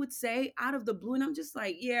that he would say out of the blue, and I'm just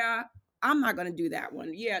like, yeah, I'm not gonna do that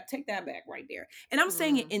one. Yeah, take that back right there. And I'm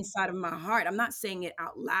saying it Mm. inside of my heart. I'm not saying it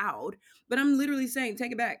out loud, but I'm literally saying,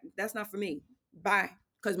 take it back. That's not for me. Bye.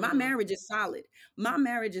 Because my Mm. marriage is solid. My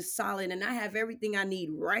marriage is solid, and I have everything I need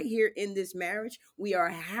right here in this marriage. We are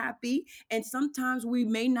happy. And sometimes we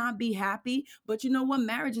may not be happy, but you know what?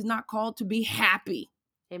 Marriage is not called to be happy.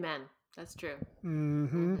 Amen. That's true. Hmm.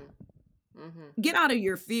 Mm-hmm. Mm-hmm. Get out of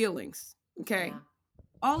your feelings. Okay. Yeah.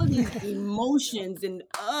 All of these emotions and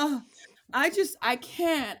I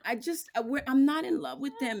can't. I'm not in love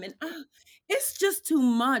with them, and it's just too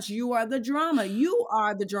much. You are the drama. You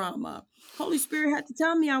are the drama. Holy Spirit had to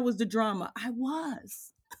tell me I was the drama. I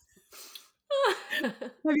was. Have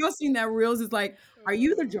y'all seen that reels? It's like, are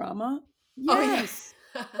you the drama? Oh yeah. Yes.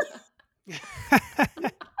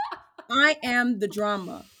 I am the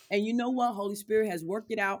drama. And you know what? Holy Spirit has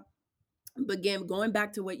worked it out. But again, going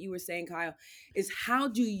back to what you were saying, Kyle, is how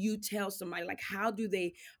do you tell somebody, like, how do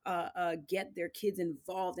they get their kids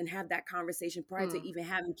involved and have that conversation prior to Hmm. even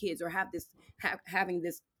having kids, or having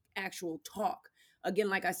this actual talk? Again,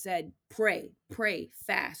 like I said, pray,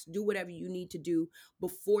 fast, do whatever you need to do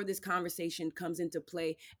before this conversation comes into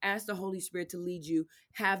play. Ask the Holy Spirit to lead you,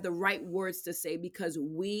 have the right words to say, because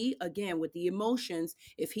we, again, with the emotions,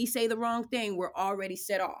 if he say the wrong thing, we're already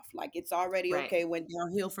set off. Like, it's already Right. okay, went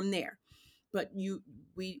downhill from there. But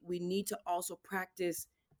we need to also practice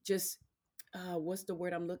just what's the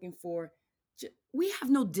word I'm looking for? We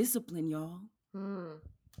have no discipline, y'all. Mm.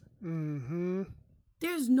 Hmm.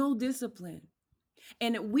 There's no discipline.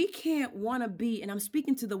 And we can't want to be, and I'm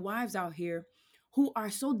speaking to the wives out here who are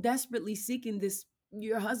so desperately seeking this,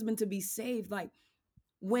 your husband to be saved. Like,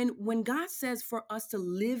 when God says for us to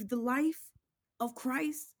live the life of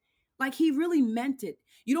Christ, like, he really meant it.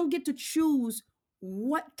 You don't get to choose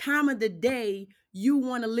what time of the day you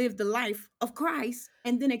want to live the life of Christ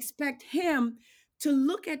and then expect him to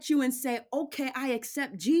look at you and say, okay, I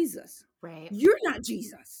accept Jesus. Right. You're not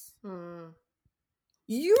Jesus. Mm.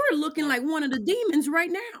 You're looking Yeah. like one of the demons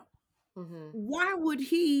right now. Mm-hmm. Why would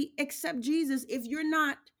he accept Jesus if you're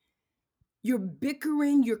not? You're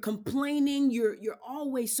bickering, you're complaining, you're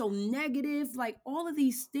always so negative, like all of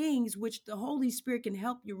these things which the Holy Spirit can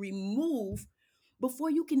help you remove before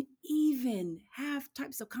you can even have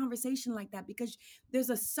types of conversation like that, because there's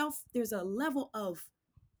a level of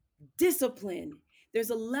discipline. There's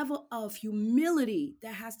a level of humility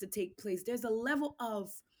that has to take place. There's a level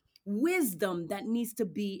of wisdom that needs to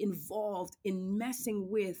be involved in messing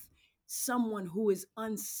with someone who is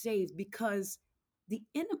unsaved, because the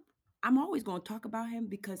enemy, I'm always going to talk about him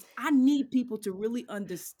because I need people to really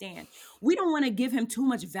understand. We don't want to give him too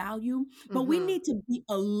much value, but we Mm-hmm. need to be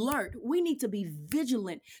alert. We need to be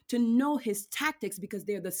vigilant to know his tactics, because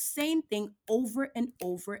they're the same thing over and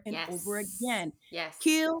over and over Yes. again: Yes.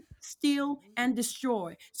 kill, steal, and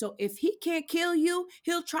destroy. So if he can't kill you,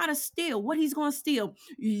 he'll try to steal. What he's going to steal?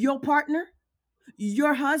 Your partner,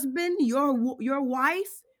 your husband, your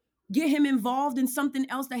wife. Get him involved in something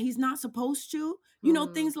else that he's not supposed to.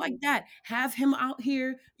 Mm. Things like that. Have him out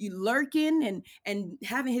here you lurking and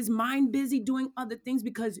having his mind busy doing other things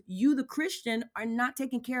because you, the Christian, are not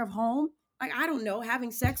taking care of home. Like, I don't know,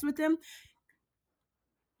 having sex with him,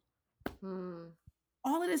 Mm.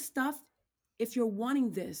 all of this stuff. If you're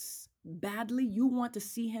wanting this badly, you want to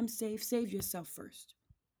see him saved, save yourself first.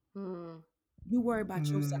 Mm. You worry about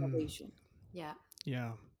your Mm, salvation. Yeah.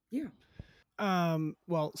 yeah. Yeah.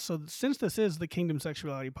 Well, so since this is the Kingdom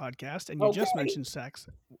Sexuality podcast, and you just Okay. mentioned sex,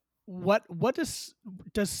 what does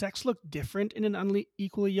sex look different in an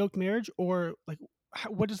unequally yoked marriage, or like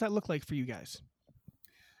what does that look like for you guys?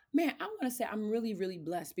 Man, I want to say I'm really, really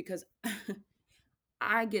blessed because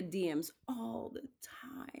I get DMs all the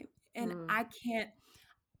time. And Mm. I can't,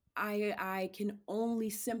 I can only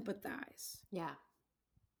sympathize. Yeah.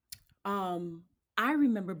 Um, I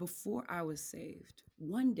remember before I was saved,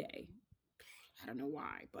 one day, I don't know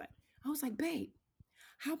why, but I was like, babe,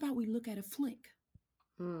 how about we look at a flick?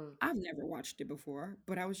 Mm. I've never watched it before,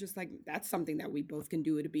 but I was just like, that's something that we both can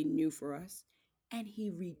do. It'd be new for us. And he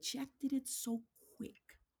rejected it so quick.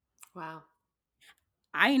 Wow.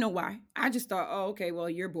 I ain't know why. I just thought, oh, okay, well,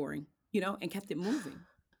 you're boring, and kept it moving.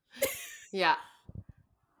 Yeah.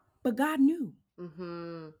 But God knew.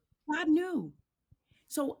 Mm-hmm. God knew.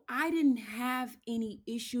 So I didn't have any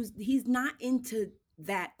issues. He's not into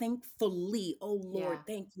that, thankfully. Oh Lord, Yeah.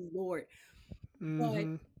 thank you, Lord. But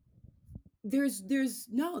Mm-hmm. there's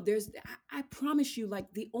no, I promise you,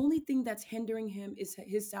 like, the only thing that's hindering him is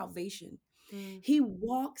his salvation. Mm. He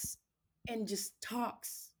walks and just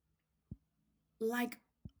talks like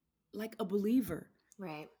like a believer.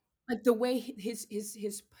 Right. Like the way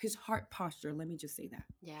his heart posture, let me just say that.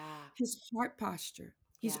 Yeah. His heart posture.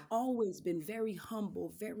 He's Yeah. always been very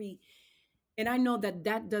humble, very, and I know that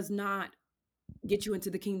that does not get you into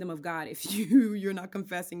the kingdom of God if you're not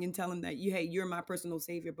confessing and telling that hey, you're my personal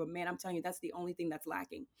savior. But man, I'm telling you, that's the only thing that's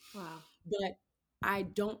lacking. Wow. But I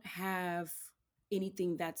don't have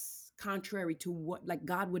anything that's contrary to what, like,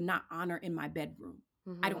 God would not honor in my bedroom.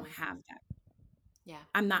 I don't Mm-hmm. have that. Yeah.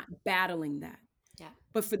 I'm not battling that. Yeah.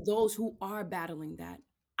 But for those who are battling that,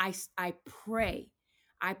 I pray.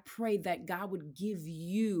 I pray that God would give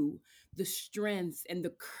you the strength and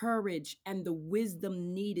the courage and the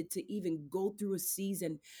wisdom needed to even go through a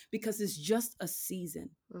season, because it's just a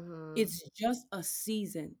season. Mm-hmm. It's just a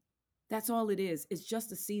season. That's all it is. It's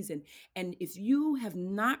just a season. And if you have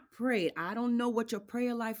not prayed, I don't know what your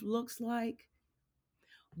prayer life looks like,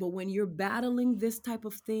 but when you're battling this type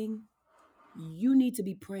of thing, you need to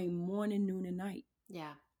be praying morning, noon, and night.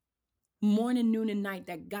 Yeah. Morning, noon, and night,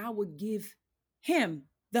 that God would give him,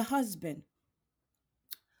 the husband,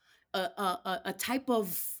 a type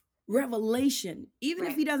of revelation, even if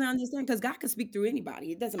Right. he doesn't understand, because God can speak through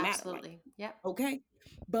anybody. It doesn't matter. Like, Absolutely. Yep. okay.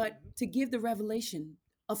 But to give the revelation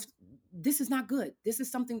of, this is not good. This is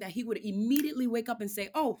something that he would immediately wake up and say,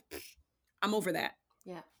 oh, I'm over that.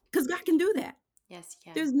 Yeah. Because God can do that. Yes, you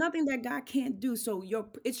can. There's nothing that God can't do. So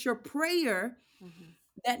it's your prayer Mm-hmm.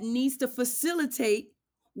 that needs to facilitate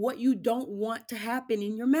what you don't want to happen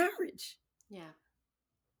in your marriage. Yeah.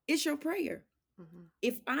 It's your prayer. Mm-hmm.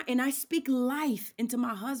 If I speak life into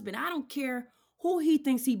my husband, I don't care who he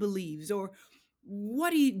thinks he believes or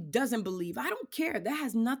what he doesn't believe. I don't care. That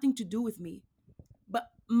has nothing to do with me. But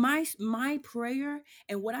my prayer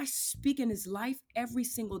and what I speak in his life every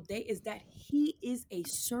single day is that he is a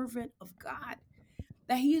servant of God,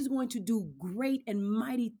 that he is going to do great and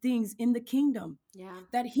mighty things in the kingdom. Yeah.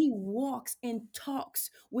 That he walks and talks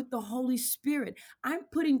with the Holy Spirit. I'm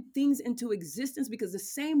putting things into existence because the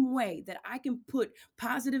same way that I can put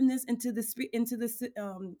positiveness into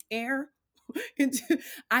the air,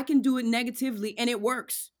 I can do it negatively, and it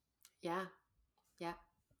works. Yeah. Yeah.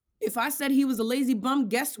 If I said he was a lazy bum,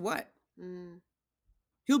 guess what? Mm,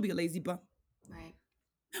 He'll be a lazy bum. right.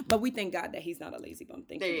 But we thank God that he's not a lazy bum.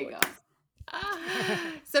 Thank There you, you Lord. go.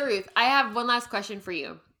 So Ruth, I have one last question for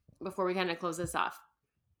you before we kind of close this off.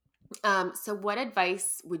 So what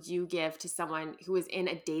advice would you give to someone who is in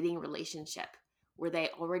a dating relationship where they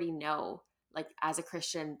already know, like as a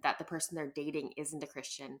Christian, that the person they're dating isn't a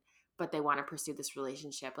Christian, but they want to pursue this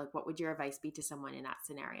relationship? Like, what would your advice be to someone in that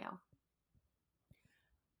scenario?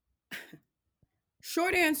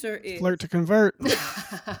 Short answer is Flirt to convert. flirt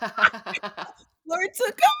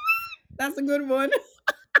to come. That's a good one.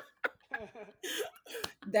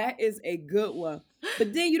 That is a good one.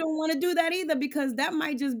 But then you don't want to do that either because that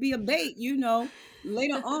might just be a bait,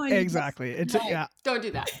 Later on, you just Exactly. It's right. yeah. Don't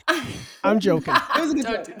do that. I'm joking. It was a good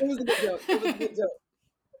Don't joke. do It was a good joke. It was a good joke.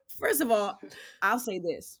 First of all, I'll say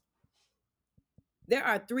this. There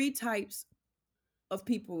are 3 types of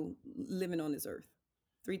people living on this earth.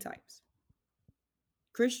 3 types.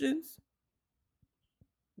 Christians,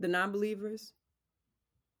 the non-believers,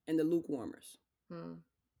 and the lukewarmers. Hmm.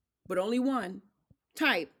 But only one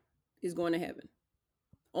type is going to heaven.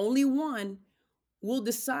 Only one will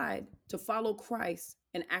decide to follow Christ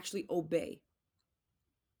and actually obey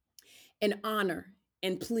and honor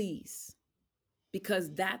and please,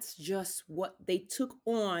 because that's just what they took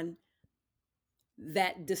on,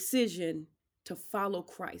 that decision to follow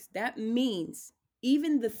Christ. That means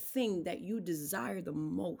even the thing that you desire the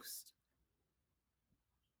most,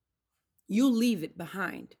 you'll leave it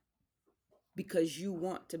behind because you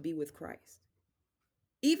want to be with Christ.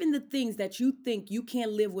 Even the things that you think you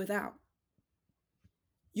can't live without,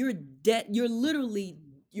 you're dead. You're literally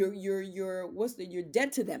you're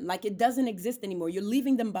dead to them. Like it doesn't exist anymore. You're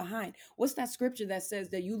leaving them behind. What's that scripture that says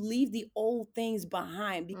that you leave the old things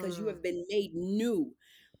behind because you have been made new?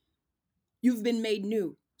 You've been made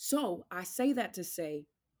new. So I say that to say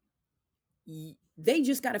they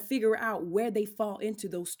just got to figure out where they fall into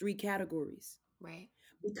those 3 categories. Right.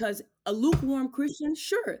 Because a lukewarm Christian,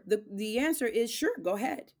 sure, the answer is sure, go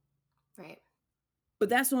ahead. Right. But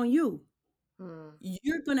that's on you. Hmm.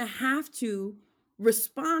 You're going to have to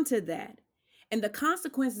respond to that. And the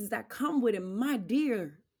consequences that come with it, my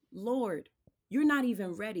dear Lord, you're not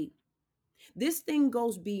even ready. This thing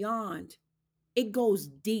goes beyond, it goes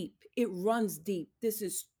deep, it runs deep. This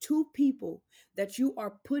is 2 people that you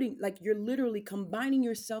are putting, like you're literally combining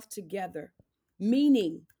yourself together,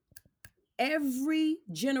 meaning every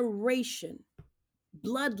generation,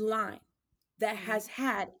 bloodline that has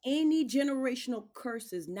had any generational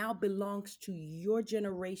curses now belongs to your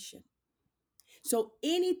generation. So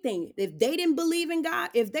anything, if they didn't believe in God,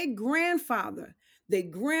 if their grandfather, their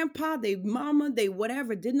grandpa, their mama, they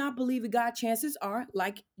whatever did not believe in God, chances are,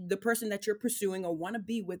 like the person that you're pursuing or want to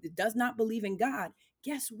be with, it does not believe in God.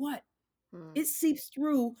 Guess what? Hmm. It seeps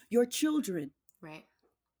through your children. Right.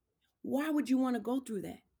 Why would you want to go through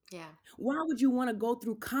that? Yeah. Why would you want to go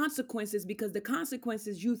through consequences? Because the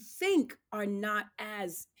consequences you think are not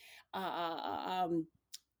as,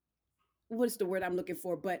 what is the word I'm looking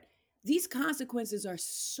for? But these consequences are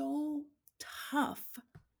so tough.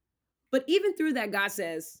 But even through that, God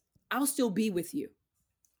says, I'll still be with you.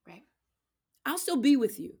 Right. I'll still be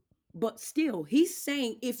with you. But still, he's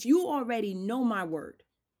saying, if you already know my word,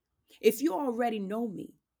 if you already know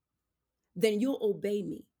me, then you'll obey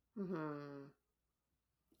me. Mm-hmm.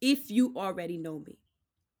 If you already know me.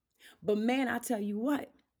 But man, I tell you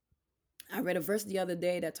what, I read a verse the other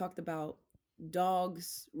day that talked about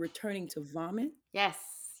dogs returning to vomit Yes.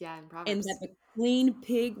 Yeah. In and Proverbs. that the clean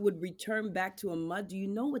pig would return back to a mud. Do you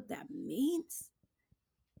know what that means?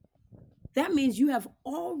 That means you have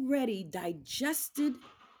already digested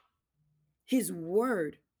his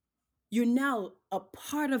word. You're now a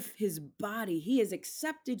part of his body. He has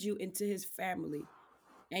accepted you into his family.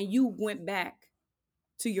 And you went back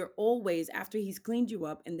to your old ways after he's cleaned you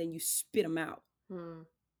up and then you spit him out. Hmm.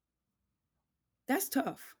 That's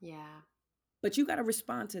tough. Yeah. But you got to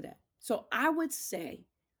respond to that. So I would say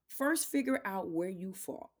first figure out where you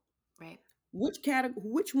fall. Right.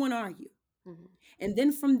 Which one are you? Mm-hmm. And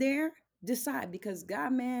then from there, decide, because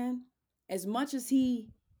God, man, as much as he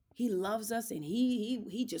loves us and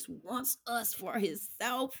he just wants us for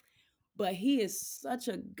himself, but he is such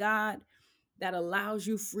a God that allows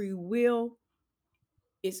you free will.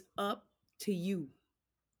 It's up to you.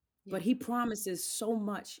 Yeah. But he promises so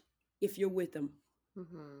much if you're with him.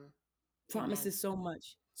 Mm-hmm. Amen. Promises so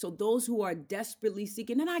much. So those who are desperately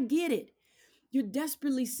seeking, and I get it, you're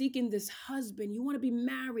desperately seeking this husband. You want to be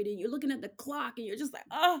married and you're looking at the clock and you're just like,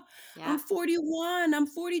 oh, Yeah. I'm 41, I'm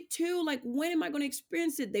 42. Like, when am I going to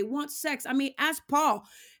experience it? They want sex. I mean, ask Paul.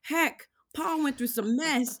 Heck, Paul went through some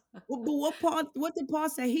mess. But what did Paul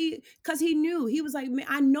say? Because he knew, he was like, man,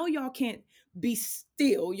 I know y'all can't be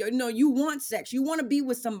still. You know, you want sex. You want to be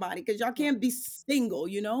with somebody because y'all Yeah. can't be single,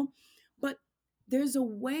 you know? But there's a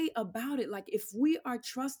way about it. Like, if we are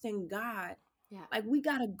trusting God, Yeah. like, we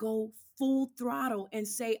got to go full throttle and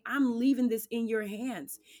say, I'm leaving this in your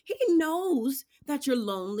hands. He knows that you're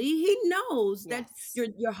lonely. He knows that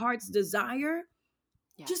Yes. your heart's desire.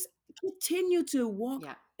 Yeah. Just continue to walk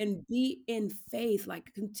Yeah. and be in faith.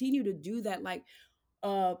 Like, continue to do that. Like,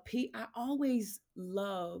 I always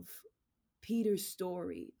love Peter's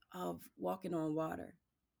story of walking on water,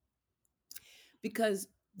 because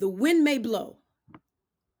the wind may blow,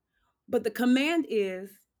 but the command is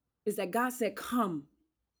that God said, come,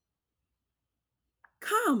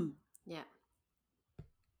 come. Yeah.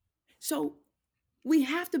 So we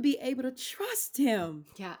have to be able to trust him.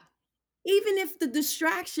 Yeah. Even if the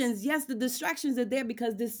distractions, yes, the distractions are there,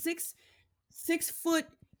 because this 6 foot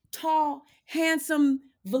tall, handsome,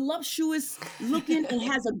 voluptuous looking, and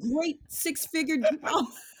has a great six-figure job.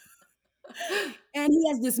 And he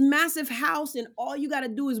has this massive house, and all you got to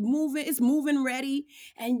do is move it. It's moving ready.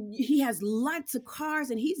 And he has lots of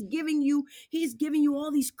cars, and he's giving you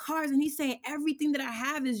all these cars, and he's saying, everything that I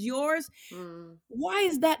have is yours. Mm. Why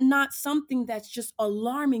is that not something that's just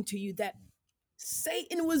alarming to you, that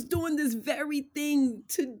Satan was doing this very thing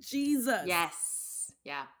to Jesus? Yes.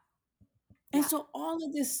 Yeah. And Yeah. so all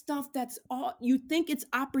of this stuff, that's all you think it's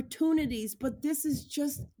opportunities, but this is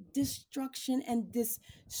just destruction and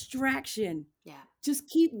distraction. Yeah. Just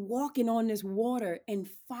keep walking on this water and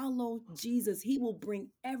follow Jesus. He will bring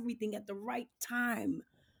everything at the right time.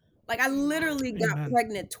 Like, I Amen. literally got Amen.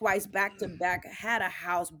 pregnant twice back to back, had a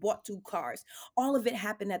house, bought 2 cars. All of it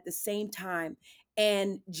happened at the same time.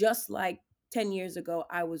 And just like 10 years ago,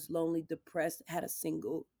 I was lonely, depressed, had a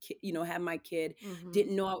single kid, had my kid, Mm-hmm.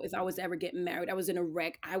 didn't know if I was ever getting married. I was in a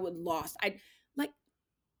wreck. I was lost. Like,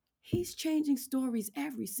 he's changing stories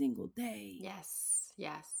every single day. Yes.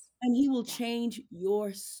 Yes. And he will Yeah. change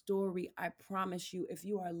your story. I promise you, if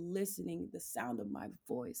you are listening, the sound of my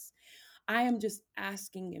voice, I am just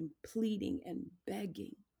asking and pleading and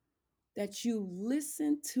begging that you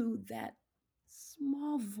listen to that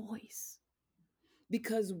small voice.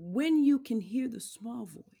 Because when you can hear the small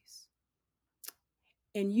voice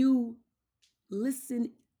and you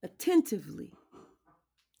listen attentively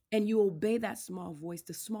and you obey that small voice,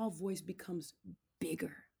 the small voice becomes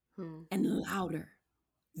bigger Hmm. and louder,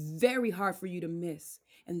 very hard for you to miss.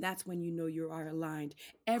 And that's when you know you are aligned.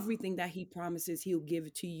 Everything that he promises, he'll give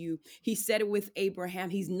it to you. He said it with Abraham.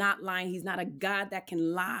 He's not lying. He's not a God that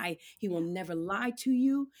can lie. He will never lie to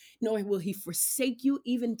you, nor will he forsake you.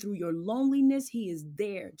 Even through your loneliness, he is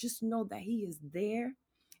there. Just know that he is there,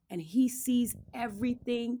 and he sees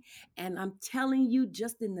everything. And I'm telling you,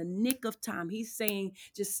 just in the nick of time, he's saying,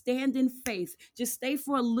 just stand in faith, just stay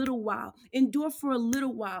for a little while, endure for a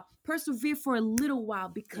little while, persevere for a little while,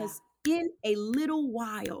 Yeah. because in a little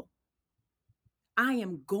while, I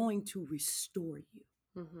am going to restore you.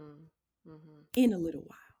 Mm-hmm. Mm-hmm. In a little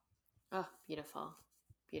while. Oh, beautiful.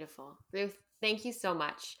 Beautiful. Ruth, thank you so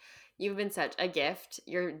much. You've been such a gift.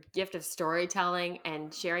 Your gift of storytelling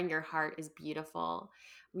and sharing your heart is beautiful.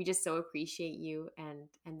 We just so appreciate you and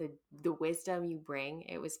the wisdom you bring.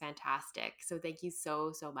 It was fantastic. So thank you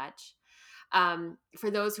so, so much. For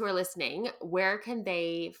those who are listening, where can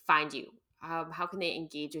they find you? How can they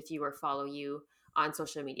engage with you or follow you on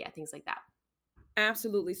social media? Things like that.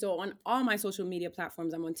 Absolutely. So on all my social media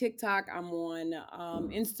platforms, I'm on TikTok, I'm on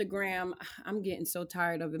Instagram. I'm getting so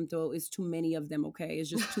tired of them, though. It's too many of them. Okay, it's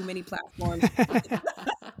just too many platforms.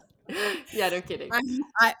 Yeah, no kidding.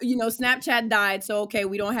 Snapchat died, so okay,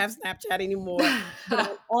 we don't have Snapchat anymore. But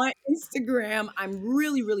I'm on Instagram. I'm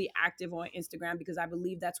really, really active on Instagram because I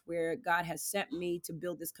believe that's where God has sent me to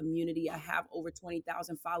build this community. I have over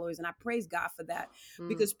 20,000 followers, and I praise God for that, Mm.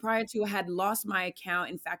 because prior to, I had lost my account.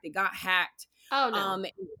 In fact, it got hacked. Oh no. Um,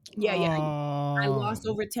 yeah. I Oh, lost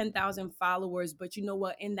over 10,000 followers, but you know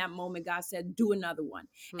what? In that moment, God said, do another one.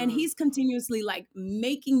 And Hmm. he's continuously like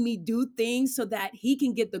making me do things so that he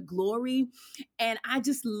can get the glory. And I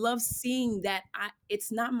just love seeing that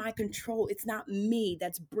it's not my control. It's not me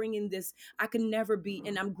that's bringing this. I can never be.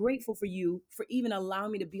 And I'm grateful for you for even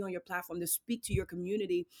allowing me to be on your platform to speak to your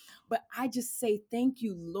community. But I just say, thank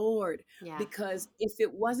you, Lord, Yeah. because if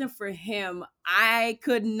it wasn't for him, I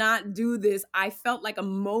could not do this. I felt like a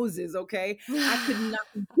Moses, okay? I could not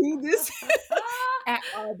do this at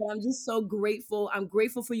all, but I'm just so grateful. I'm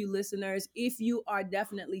grateful for you listeners. If you are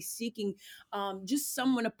definitely seeking just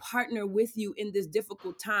someone to partner with you in this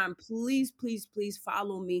difficult time, please, please, please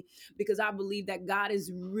follow me, because I believe that God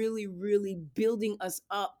is really, really building us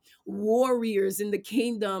up, warriors in the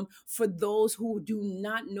kingdom for those who do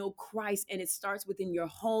not know Christ. And it starts within your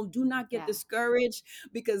home. Do not get discouraged,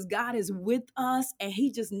 because God is with us, and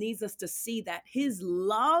he just needs us to see that his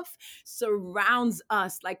love surrounds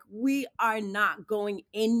us. Like, we are not going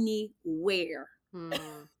anywhere.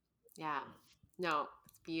 Yeah. No,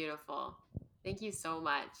 it's beautiful. Thank you so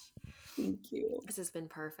much. Thank you. This has been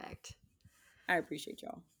perfect. I appreciate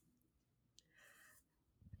y'all.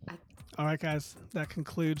 All right, guys, that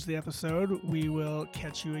concludes the episode. We will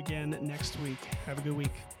catch you again next week. Have a good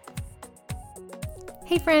week.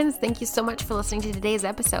 Hey friends, thank you so much for listening to today's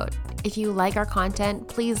episode. If you like our content,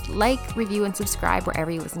 please like, review, and subscribe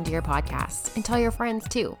wherever you listen to your podcasts, and tell your friends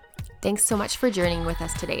too. Thanks so much for journeying with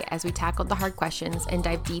us today as we tackled the hard questions and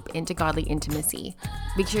dive deep into godly intimacy.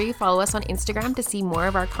 Make sure you follow us on Instagram to see more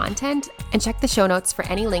of our content, and check the show notes for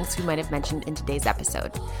any links we might have mentioned in today's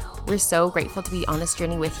episode. We're so grateful to be on this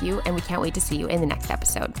journey with you, and we can't wait to see you in the next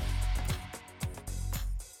episode.